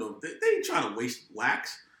 I don't know. They ain't trying to waste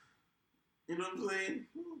wax. You know what I'm saying?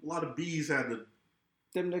 A lot of bees had to.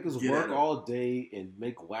 Them niggas work all day and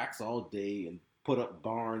make wax all day and put up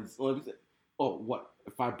barns. Oh, what?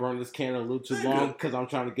 If I burn this candle a little too long because I'm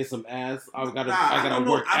trying to get some ass, I gotta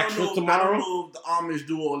work extra tomorrow. I don't know if the Amish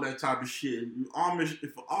do all that type of shit. If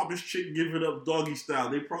an Amish chick give it up doggy style,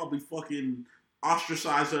 they probably fucking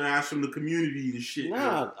ostracize her ass from the community and shit.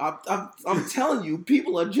 Nah, I'm telling you,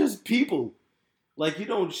 people are just people. Like, you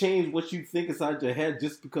don't change what you think inside your head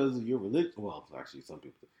just because of your religion. Well, actually, some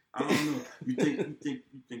people. I don't know. You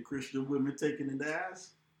think Christian women taking an ass?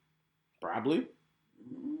 Probably.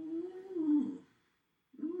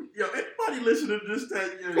 Yo, anybody listening to this?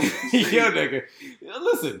 Yo, nigga,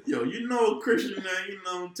 listen. Yo, Christian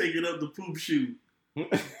man, taking up the poop chute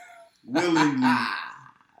willingly.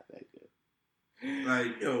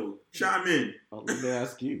 Like, yo, chime in. Let me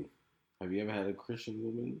ask you: have you ever had a Christian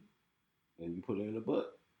woman and you put her in the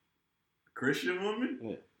butt? Christian woman?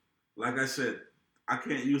 Yeah. Like I said, I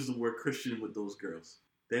can't use the word Christian with those girls.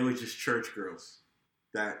 They were just church girls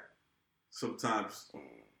that sometimes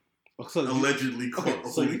allegedly caught the Holy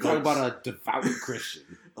Ghost. So you talking about a devout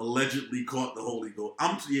Christian? Allegedly caught the Holy Ghost.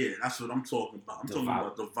 That's what I'm talking about. I'm talking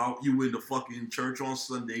about devout. You in the fucking church on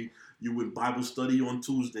Sunday. You in Bible study on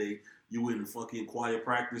Tuesday. You in fucking choir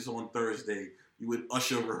practice on Thursday. You in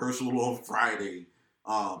usher rehearsal on Friday.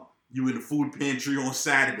 You in the food pantry on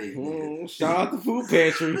Saturday. Shout out the food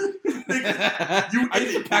pantry. Nigga, I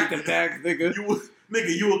used to pack the bags, nigga.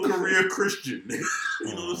 You a career Christian. Nigga.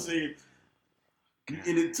 You know what I'm saying? You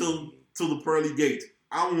in it till the pearly gates.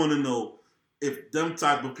 I want to know if them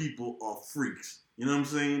type of people are freaks. You know what I'm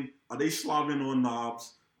saying? Are they slobbing on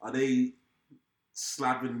knobs? Are they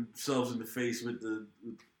slapping themselves in the face with the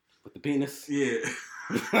penis? Yeah.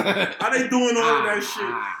 Are they doing all of that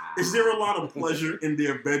shit? Is there a lot of pleasure in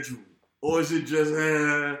their bedroom? Or is it just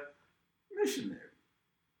missionary?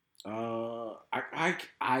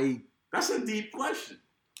 That's a deep question.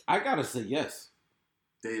 I gotta say yes.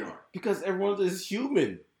 They are. Because everyone is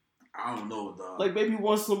human. I don't know, dog. Like, maybe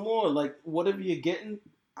want some more. Like, whatever you're getting,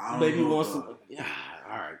 maybe want some. Yeah,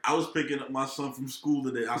 all right. I was picking up my son from school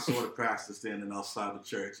today. I saw the pastor standing outside the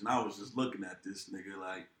church, and I was just looking at this nigga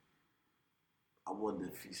like, I wonder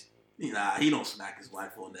if he don't smack his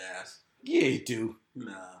wife on the ass. Yeah, he do.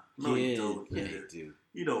 No, he don't. Yeah, he do.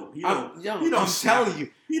 He don't. I'm telling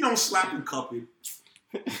you, he don't slap and cup it.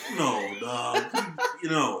 No, dog. He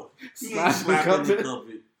ain't slapping and cup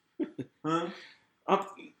it. Huh? I'm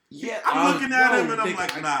looking at him and I'm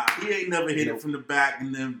like, nah, he ain't never hit it from the back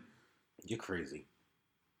and then. You're crazy.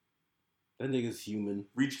 That nigga's human.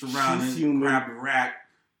 Reached around She's and human. grabbed the rack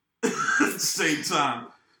at the same time.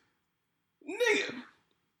 Nigga.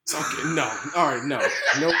 Okay, no. All right, no.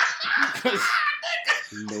 Nope.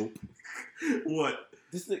 Nope. What?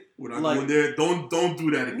 This thing, We're not going there. Don't do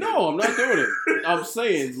that again. No, I'm not doing it. I'm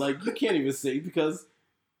saying, like, you can't even say, because,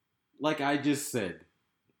 like I just said,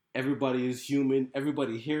 everybody is human.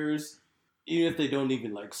 Everybody hears, even if they don't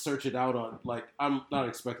even, like, search it out on, like, I'm not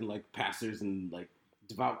expecting, like, pastors and, like,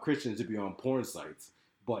 devout Christians to be on porn sites,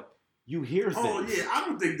 but you hear things. Oh, yeah. I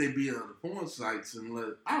don't think they be on the porn sites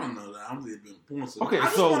unless, I don't know that. I don't think they be on porn sites. Okay, I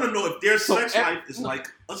just want to know if their sex life is like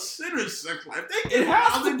a sinner's sex life. It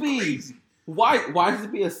has to be. Crazy. Why does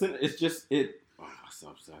it be a sin? It's just, I'm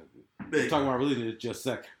talking about religion, it's just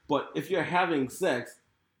sex. But if you're having sex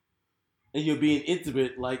and you're being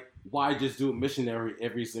intimate, like, why just do it missionary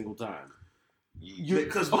every single time?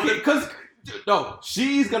 Because no,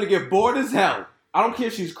 she's going to get bored as hell. I don't care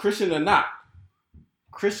if she's Christian or not.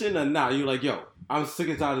 You're like, yo, I'm sick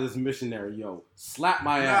and tired of this missionary. Yo, slap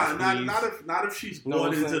my ass, please. Not if she's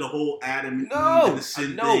born into the whole Adam and Eve and the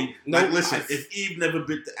sin thing. Listen, if Eve never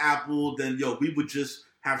bit the apple, then we would just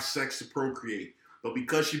have sex to procreate. But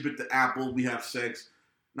because she bit the apple, we have sex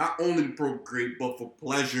not only to procreate, but for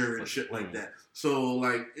pleasure and shit like that. So,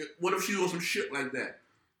 like, what if she was some shit like that?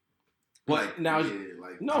 But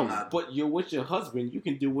but you're with your husband. You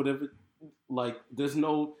can do whatever. Like, there's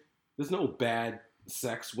no bad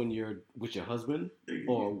sex when you're with your husband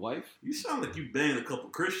or wife. You sound like you banged a couple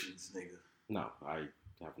Christians, nigga. No, I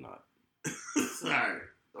have not. Alright.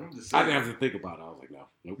 I'm just saying. I didn't have to think about it. I was like, no.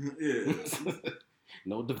 Nope. Yeah.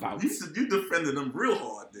 No devout. You defended them real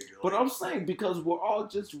hard, nigga. But I'm saying, because we're all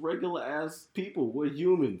just regular ass people. We're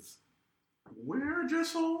humans. We're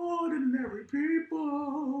just ordinary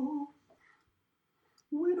people.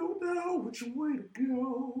 We don't know which way to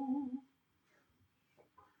go.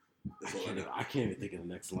 I can't even think of the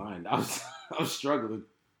next line. I was struggling.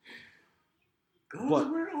 Because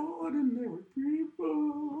we're ordinary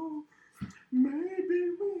people.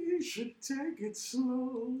 Maybe we should take it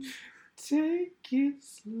slow. Take it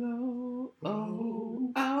slow.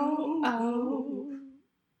 Oh, oh, oh.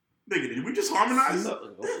 Nigga, did we just harmonize?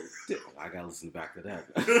 I gotta listen back to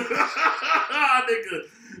that.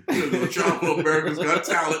 Nigga, try for America's Got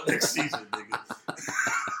Talent next season, nigga.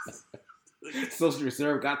 Social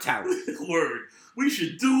Reserve Got Talent. Word. We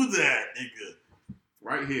should do that, nigga.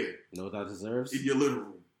 Right here. Know what that deserves? In your living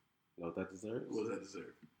room. Know what that deserves? What does that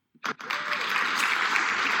deserve?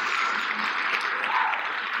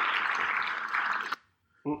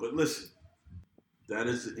 But listen, that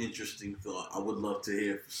is an interesting thought. I would love to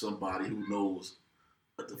hear from somebody who knows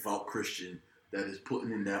a devout Christian that is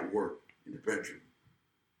putting in that work in the bedroom.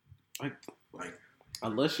 Like,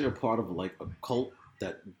 unless you're a part of like a cult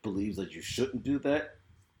that believes that you shouldn't do that,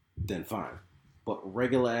 then fine. But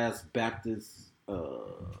regular ass Baptist,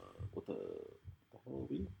 what the hell are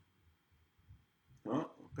we? Huh?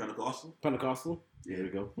 Pentecostal? Pentecostal? Yeah. There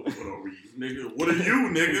we go. What are we, nigga? What are you,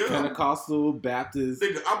 nigga? Pentecostal, Baptist,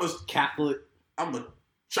 nigga, I'm a Catholic. I'm a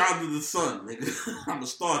child of the sun, nigga. I'm a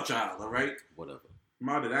star child, all right? Whatever. I'm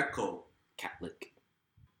out of that code. Catholic.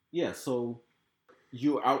 Yeah, so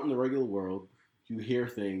you're out in the regular world. You hear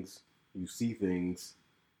things. You see things.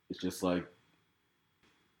 It's just like,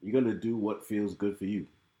 you're going to do what feels good for you.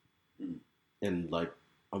 Mm. And, like,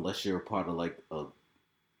 unless you're a part of, like, a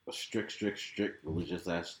strict religious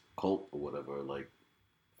ass cult or whatever, like,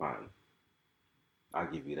 fine.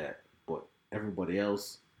 I'll give you that. But everybody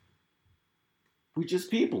else, we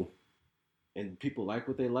just people. And people like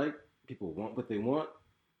what they like. People want what they want.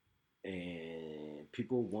 And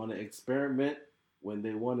people want to experiment when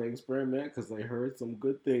they want to experiment because they heard some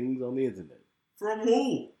good things on the internet. From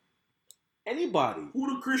who? Anybody.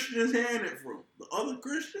 Who the Christians hearing it from? The other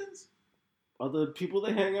Christians? Other people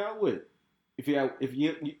they hang out with. If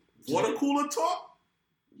you water cooler talk?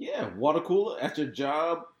 Yeah, water cooler at your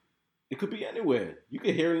job. It could be anywhere. You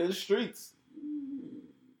can hear it in the streets.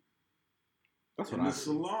 That's what in the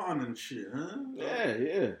salon and shit, huh?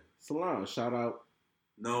 Yeah. Salon. Shout out.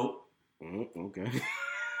 No. Okay.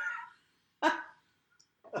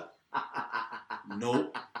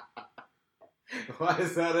 Nope. Why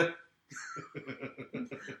is that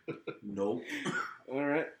Nope. All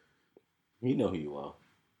right. You know who you are.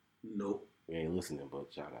 Nope. You ain't listening,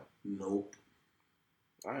 but shout out. Nope.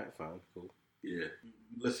 All right, fine, cool. Yeah. You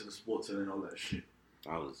listen to Sports Center and all that shit.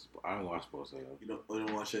 I don't watch Sports Center. You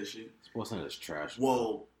don't watch that shit? Sports Center is trash.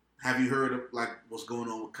 Well, have you heard of like what's going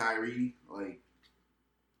on with Kyrie? Like,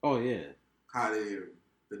 oh yeah, how the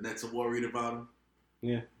Nets are worried about him?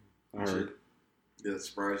 Yeah, I heard. Did that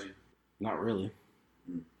surprise you? Not really.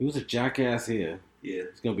 He was a jackass here. Yeah.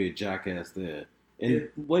 It's gonna be a jackass there. And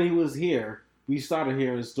when he was here, we started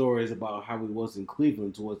hearing stories about how he was in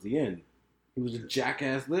Cleveland towards the end. He was a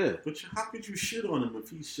jackass there. But how could you shit on him if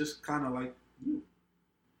he's just kind of like you?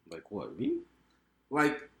 Like what, me?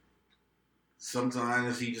 Like,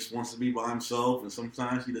 sometimes he just wants to be by himself, and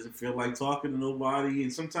sometimes he doesn't feel like talking to nobody,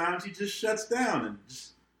 and sometimes he just shuts down and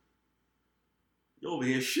just... You're over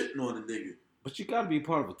here shitting on the nigga. But you gotta be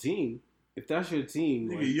part of a team. If that's your team...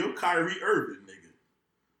 Nigga, like, you're Kyrie Irving, nigga.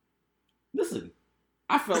 Listen,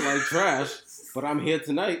 I felt like trash, but I'm here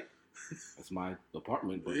tonight. That's my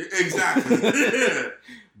apartment. But... Exactly. Yeah.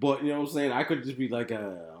 But, you know what I'm saying? I could just be like, I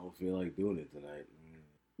don't feel like doing it tonight.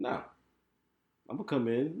 No. I'm going to come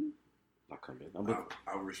in. Not come in.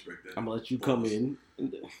 I respect that. I'm going to let you come in.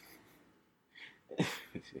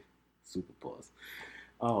 Super pause.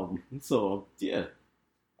 So, yeah.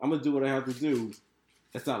 I'm going to do what I have to do.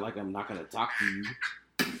 It's not like I'm not going to talk to you.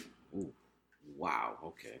 Ooh. Wow.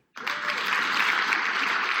 Okay.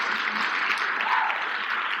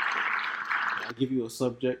 I'll give you a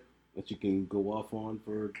subject that you can go off on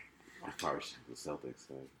for the Celtics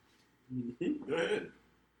thing. Mm-hmm. Go ahead.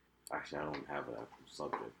 Actually, I don't have a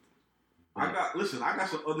subject. I got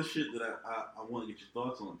some other shit that I want to get your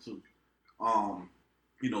thoughts on too.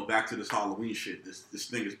 Back to this Halloween shit. This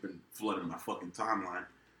thing has been flooding my fucking timeline.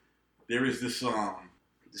 There is this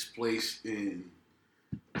place in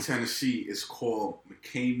Tennessee. It's called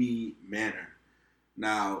McCamey Manor.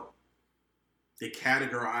 Now, they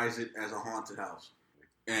categorize it as a haunted house.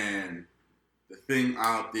 And the thing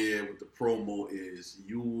out there with the promo is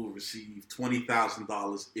you will receive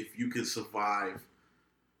 $20,000 if you can survive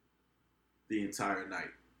the entire night.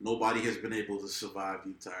 Nobody has been able to survive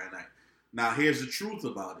the entire night. Now, here's the truth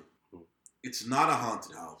about it. It's not a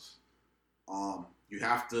haunted house. You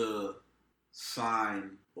have to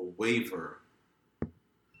sign a waiver.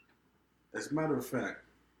 As a matter of fact,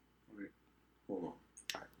 hold on.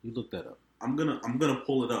 You look that up. I'm gonna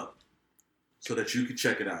pull it up so that you can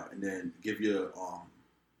check it out and then give your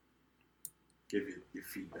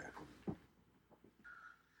feedback.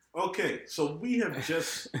 Okay, so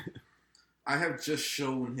I have just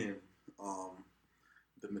shown him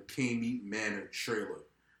the McCamey Manor trailer.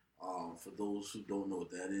 For those who don't know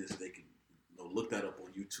what that is, they can look that up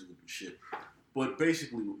on YouTube and shit. But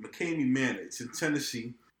basically, McCamey Manor, it's in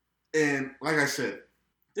Tennessee, and like I said,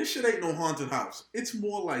 this shit ain't no haunted house. It's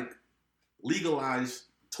more like legalized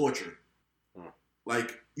torture.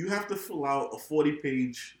 Like, you have to fill out a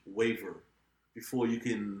 40-page waiver before you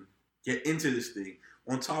can get into this thing.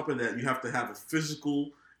 On top of that, you have to have a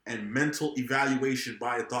physical and mental evaluation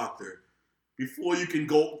by a doctor before you can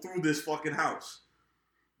go through this fucking house.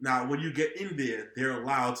 Now, when you get in there, they're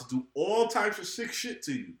allowed to do all types of sick shit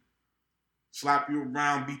to you. Slap you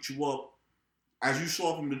around, beat you up. As you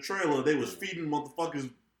saw from the trailer, they was feeding motherfuckers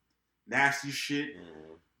nasty shit,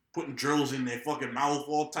 putting drills in their fucking mouth,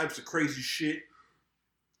 all types of crazy shit.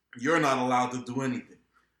 You're not allowed to do anything.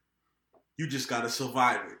 You just gotta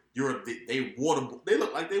survive it. They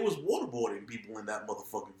look like they was waterboarding people in that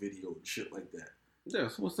motherfucking video and shit like that. Yeah,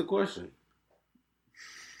 so what's the question?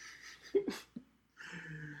 You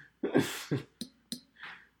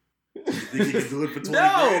think you can do it for 20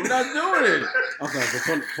 No, grand? I'm not doing it. Okay,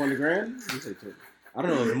 for 20 grand? You say 20. I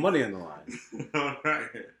don't know, there's money on the line. All right.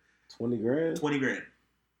 20 grand? 20 grand.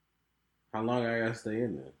 How long I gotta stay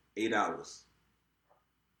in there? 8 hours.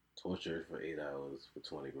 Torture for 8 hours for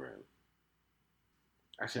 20 grand.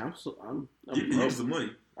 Actually, I'm You can broke. use the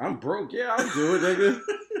money. I'm broke. Yeah, I'll do it, nigga.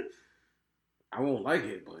 I won't like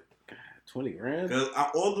it, but God, 20 grand? Because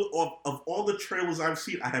of all the trailers I've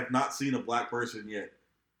seen, I have not seen a black person yet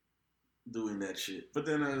doing that shit. But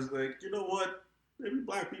then I was like, you know what? Maybe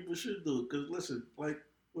black people should do it. Because listen, like,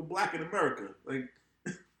 we're black in America. Like,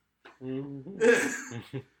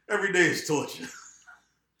 every day is torture.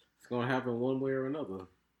 It's gonna happen one way or another.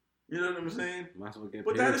 You know what I'm saying? Might as well get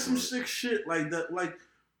But paid that is for some it. sick shit. Like that. Like,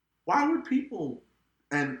 why would people?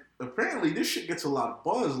 And apparently, this shit gets a lot of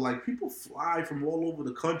buzz. Like, people fly from all over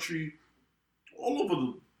the country, all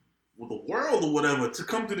over the world or whatever, to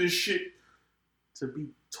come to this shit to be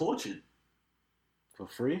tortured For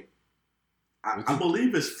free? I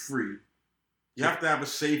believe it's free. You have to have a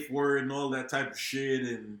safe word and all that type of shit,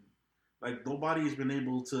 and like nobody has been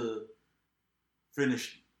able to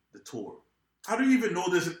finish the tour. How do you even know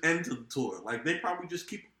there's an end to the tour? Like, they probably just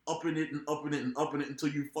keep upping it and upping it and upping it until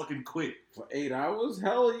you fucking quit. For 8 hours?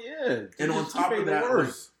 Hell yeah. And on top of that,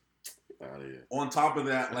 on top of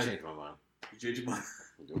that, like, changed my mind. You changed your mind.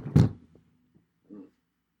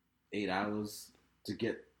 8 hours to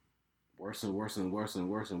get worse and worse and worse and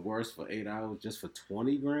worse and worse for 8 hours just for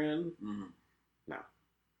 20 grand? Mm-hmm. No.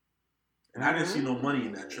 And I didn't see no money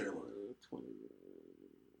in that trailer. 20.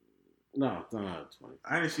 No, not 20.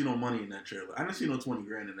 I didn't see no money in that trailer. I didn't see no 20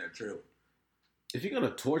 grand in that trailer. If you're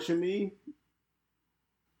gonna torture me,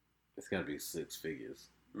 it's gotta be 6 figures.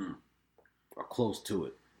 Or close to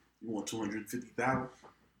it. You want 250,000?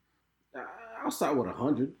 I'll start with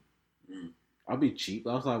 100. I'll be cheap.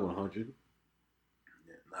 I'll start with 100.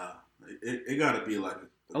 Yeah, nah. It gotta be like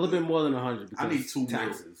a little bit more than 100. I need 2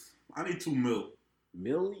 taxes. I need 2 mil.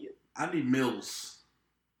 Million? I need mills.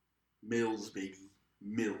 Mills, baby.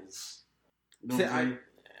 Mills. You know what I'm saying?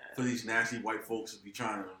 For these nasty white folks to be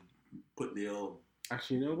trying to put their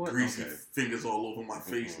actually, you know what? Greasy fingers all over my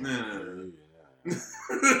face. No.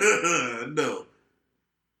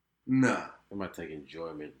 Nah. I might take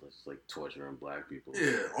enjoyment, just like torturing black people.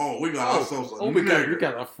 Yeah. Oh, we got ourselves a we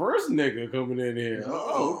got a first nigga coming in here.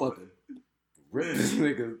 Oh, about to rip this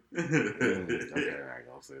nigga. Okay, I ain't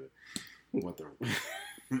gonna say that. What the?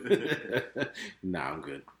 Nah, I'm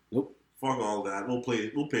good. Nope. Fuck all that. We'll pay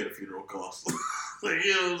the funeral costs. Like,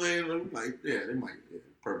 you know what I'm saying? Like, yeah, they might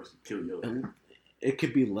purposely kill you. It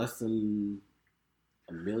could be less than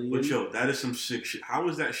 $1 million. But yo, that is some sick shit. How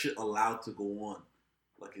is that shit allowed to go on,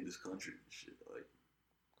 like in this country and shit? Like,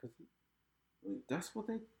 that's what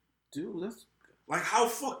they do. That's like how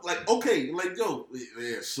fuck. Like okay, like yo,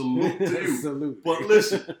 yeah, salute to you. Salute. But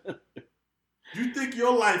listen, you think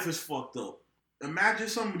your life is fucked up? Imagine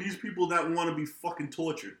some of these people that want to be fucking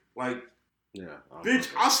tortured. Like, yeah, bitch,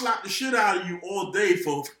 I'll slap the shit out of you all day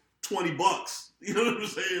for $20. You know what I'm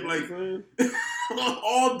saying? Like,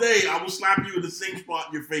 all day I will slap you in the same spot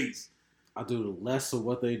in your face. I do less of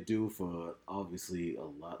what they do for obviously a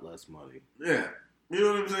lot less money. Yeah, you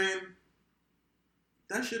know what I'm saying?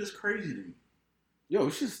 That shit is crazy to me. Yo,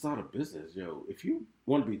 we should start a business. Yo, if you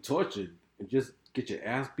want to be tortured and just get your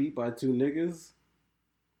ass beat by 2 niggas,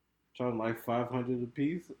 charge like $500 a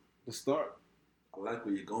piece to start. I like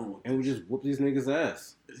where you're going with and we just whoop these niggas'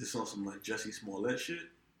 ass. Is this on some like Jesse Smollett shit?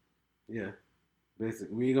 Yeah.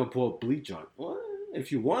 Basically, we ain't gonna pour bleach on. Well,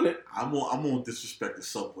 if you want it. I won't disrespect the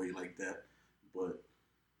subway like that.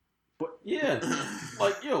 But yeah.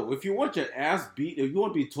 Like, yo, if you want your ass beat, if you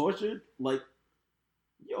want to be tortured, like,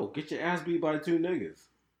 yo, get your ass beat by 2 niggas.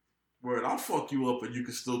 Word, I'll fuck you up and you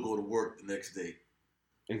can still go to work the next day.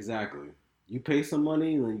 Exactly. You pay some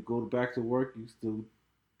money and then you go back to work, you still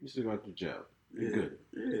got your job. You're good.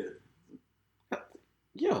 Yeah.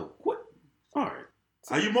 Yo, what? All right.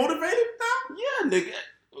 Are you motivated now? Yeah, nigga.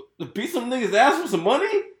 To beat some niggas' ass for some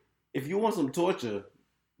money? If you want some torture,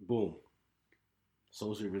 boom.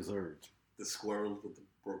 Socially reserved. The squirrel with the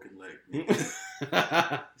broken leg.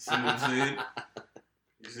 See what I'm saying?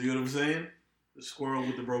 You see what I'm saying? The squirrel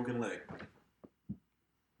with the broken leg.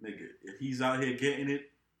 Nigga, if he's out here getting it,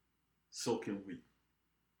 so can we.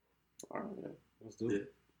 All right, yeah. Let's do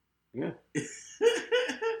it. Yeah.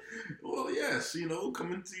 Well, yes,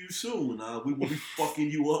 coming to you soon. We will be fucking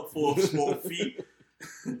you up for a small fee.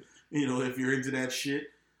 If you're into that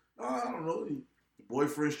shit. I don't know. Your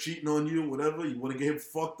boyfriend's cheating on you, whatever. You want to get him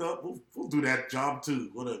fucked up? We'll do that job too.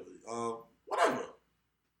 Whatever. Whatever.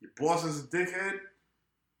 Your boss is a dickhead.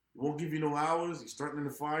 He won't give you no hours. He's threatening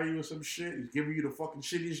to fire you or some shit. He's giving you the fucking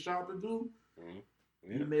shittiest job to do. Mm-hmm.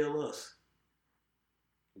 Yeah. Email us.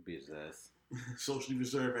 Be his ass.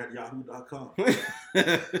 sociallyreserved@yahoo.com.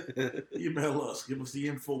 Email us. Give us the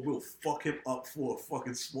info. We'll fuck him up for a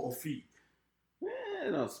fucking small fee.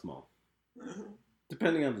 Not small. Uh-huh.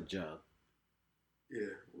 Depending on the job.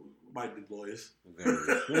 Yeah. Might be lawyers.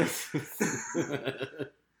 Very.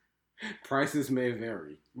 Prices may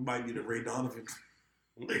vary. Might be the Ray Donovan.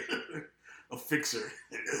 A fixer.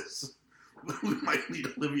 We might need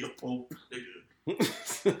Olivia Pope.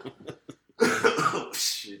 Oh,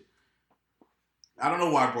 shit. I don't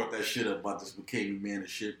know why I brought that shit up about this McCain man and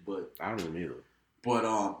shit, but I don't either. But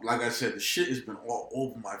like I said, the shit has been all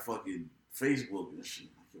over my fucking Facebook and shit.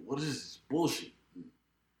 What is this bullshit?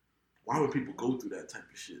 Why would people go through that type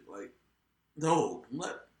of shit? Like, no,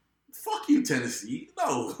 fuck you, Tennessee.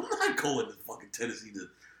 No, I'm not going to fucking Tennessee to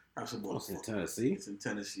have some more. It's in Tennessee? It's in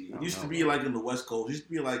Tennessee. It used to be like in the West Coast. It used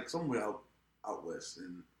to be like somewhere out west,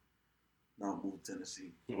 and now I moved to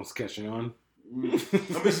Tennessee. What's catching on? I mean, it's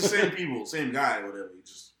the same people, same guy, whatever. He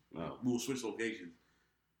just switch locations.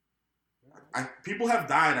 People have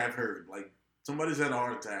died, I've heard. Like, somebody's had a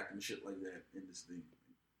heart attack and shit like that in this thing.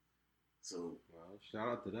 So, shout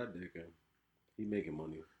out to that nigga. He making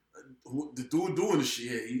money. The dude doing the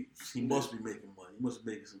shit, he must be making money. He must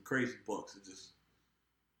be making some crazy bucks and just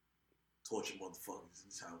torture motherfuckers in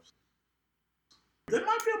his house. There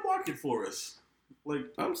might be a market for us.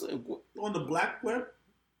 Like, I'm saying, on the black web?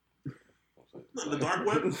 The dark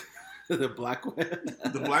web? The black web.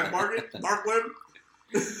 The black market, dark web.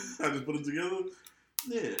 I just put it together.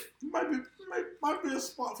 Yeah, might be a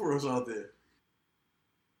spot for us out there.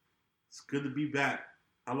 It's good to be back.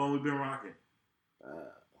 How long we been rocking?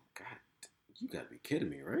 God, you gotta be kidding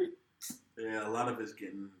me, right? Yeah, a lot of it's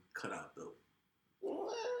getting cut out though.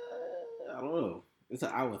 I don't know. It's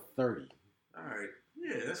an hour 30. All right,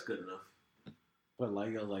 yeah, that's good enough. But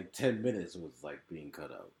like 10 minutes was like being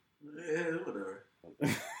cut out. Yeah, whatever.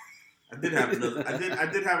 I did have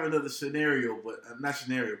another scenario, but not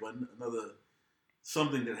scenario, but another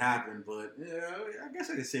something that happened. But yeah, I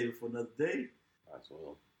guess I can save it for another day.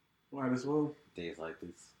 Might as well. Days like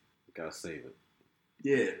this, you gotta save it.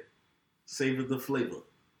 Yeah, savor the flavor.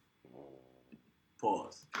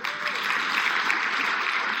 Pause.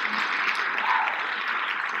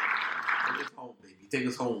 Take us home, baby. Take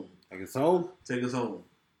us home. Take us home? Take us home.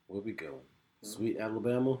 Where we go? Sweet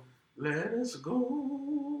Alabama? Let us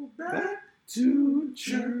go back to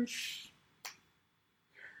church.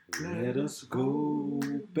 Let us go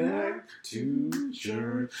back to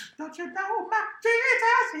church. Don't you know my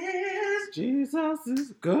Jesus is? Jesus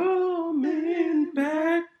is coming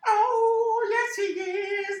back. Oh, yes, he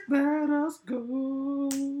is. Let us go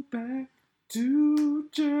back to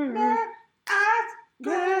church.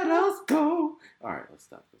 Let us go. All right, let's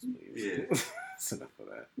stop this, please. Yeah. That's enough of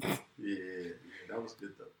that. Yeah, that was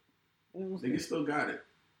good, though. Niggas still got it.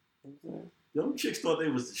 Them chicks thought they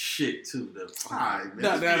was the shit, too, though. All right,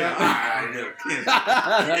 man.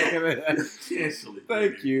 Cancel it.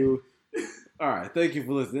 Thank you. All right, thank you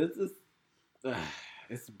for listening.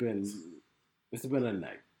 It's been a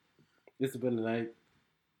night. It's been a night.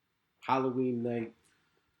 Halloween night.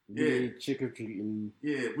 Yeah, trick or treating.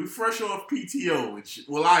 Yeah, we fresh off PTO, which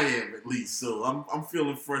I am at least. So I'm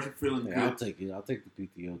feeling fresh. I'm feeling good. I'll take it. I'll take the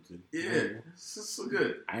PTO too. Yeah, it's so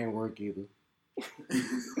good. I ain't work either.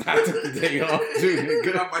 I took the day off too.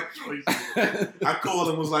 Good on my choice. I called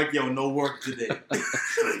and was like, "Yo, no work today."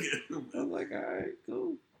 I'm like, all right,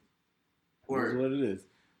 cool. Word. That's what it is.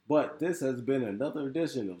 But this has been another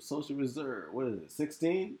edition of Social Reserve. What is it?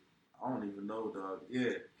 16? I don't even know, dog.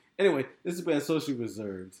 Yeah. Anyway, this has been Social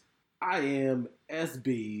Reserved. I am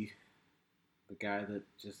SB, the guy that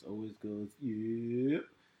just always goes, yeah.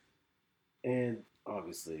 And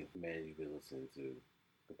obviously, man, you've been listening to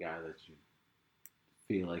the guy that you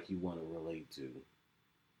feel like you want to relate to,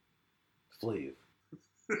 Flav.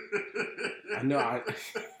 I know I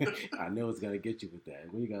know it's going to get you with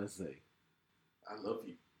that. What you got to say? I love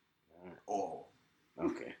you. All.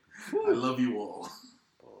 Okay. I love you all.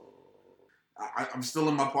 I'm still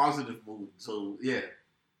in my positive mood, so yeah.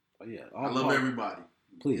 Oh, yeah. I love everybody.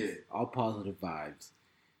 Please, yeah. All positive vibes.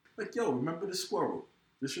 Like, yo, remember the squirrel?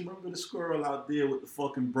 Just remember the squirrel out there with the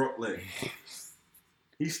fucking broke leg.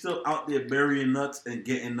 He's still out there burying nuts and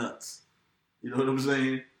getting nuts. You know what I'm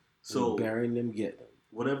saying? So burying them, getting them.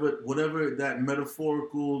 Whatever that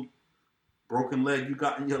metaphorical broken leg you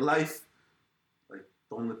got in your life, like,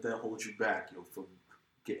 don't let that hold you back, yo, from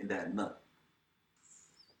getting that nut.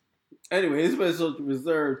 Anyway, it's been Social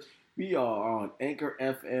Reserved. We are on Anchor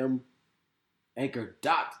FM,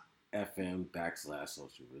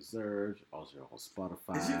 anchor.fm/Social Reserved. Also on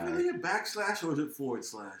Spotify. Is it really a backslash or is it forward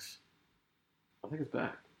slash? I think it's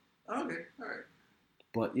back. Okay, all right.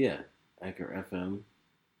 But yeah, Anchor FM.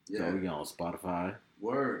 Yeah. So we on Spotify.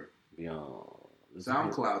 Word. We on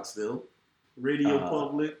SoundCloud still. Radio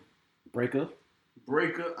Public. Breaker.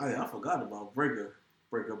 I forgot about Breaker.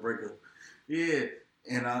 Yeah.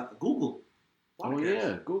 And Google. Podcast. Oh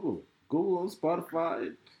yeah, Google and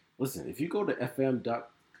Spotify. Listen, if you go to FM.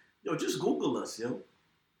 Yo, just Google us, yo.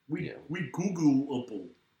 We Googleable.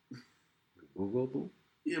 Googleable?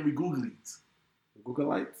 Yeah, we Google it.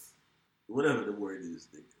 Googleites? Whatever the word is.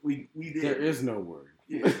 We there. There is no word.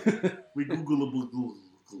 Yeah. We Googleable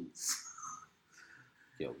Googles.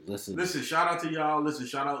 Yo, listen. Listen, shout out to y'all. Listen,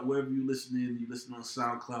 shout out wherever you listening. You listen on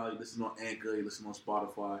SoundCloud, you listen on Anchor, you listen on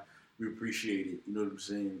Spotify. We appreciate it. You know what I'm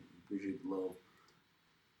saying? We appreciate the love.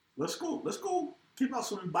 Let's go. Give out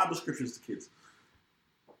some Bible scriptures to kids.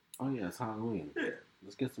 Oh yeah, it's Halloween. Yeah.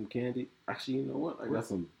 Let's get some candy. Actually, you know what? I got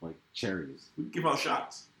some like cherries. We can give out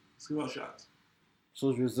shots. Let's give out shots.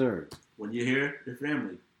 Social Reserved. When you're here, your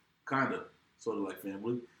family. Kinda. Sort of like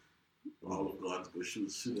family. All of God's go shoot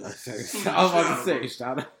us. I was about to say,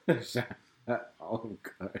 shout out. Oh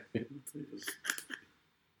God.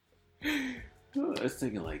 It's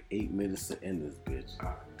taking like 8 minutes to end this bitch. All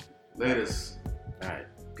right. Latest. All right.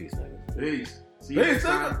 Peace, niggas. Peace. See you next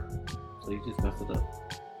time. So you just messed it up.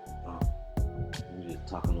 We're just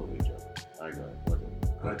talking over each other. All right, go ahead.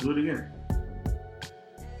 All right, do it again.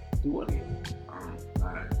 Do what again? All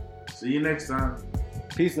right. See you next time.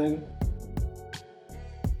 Peace, nigga.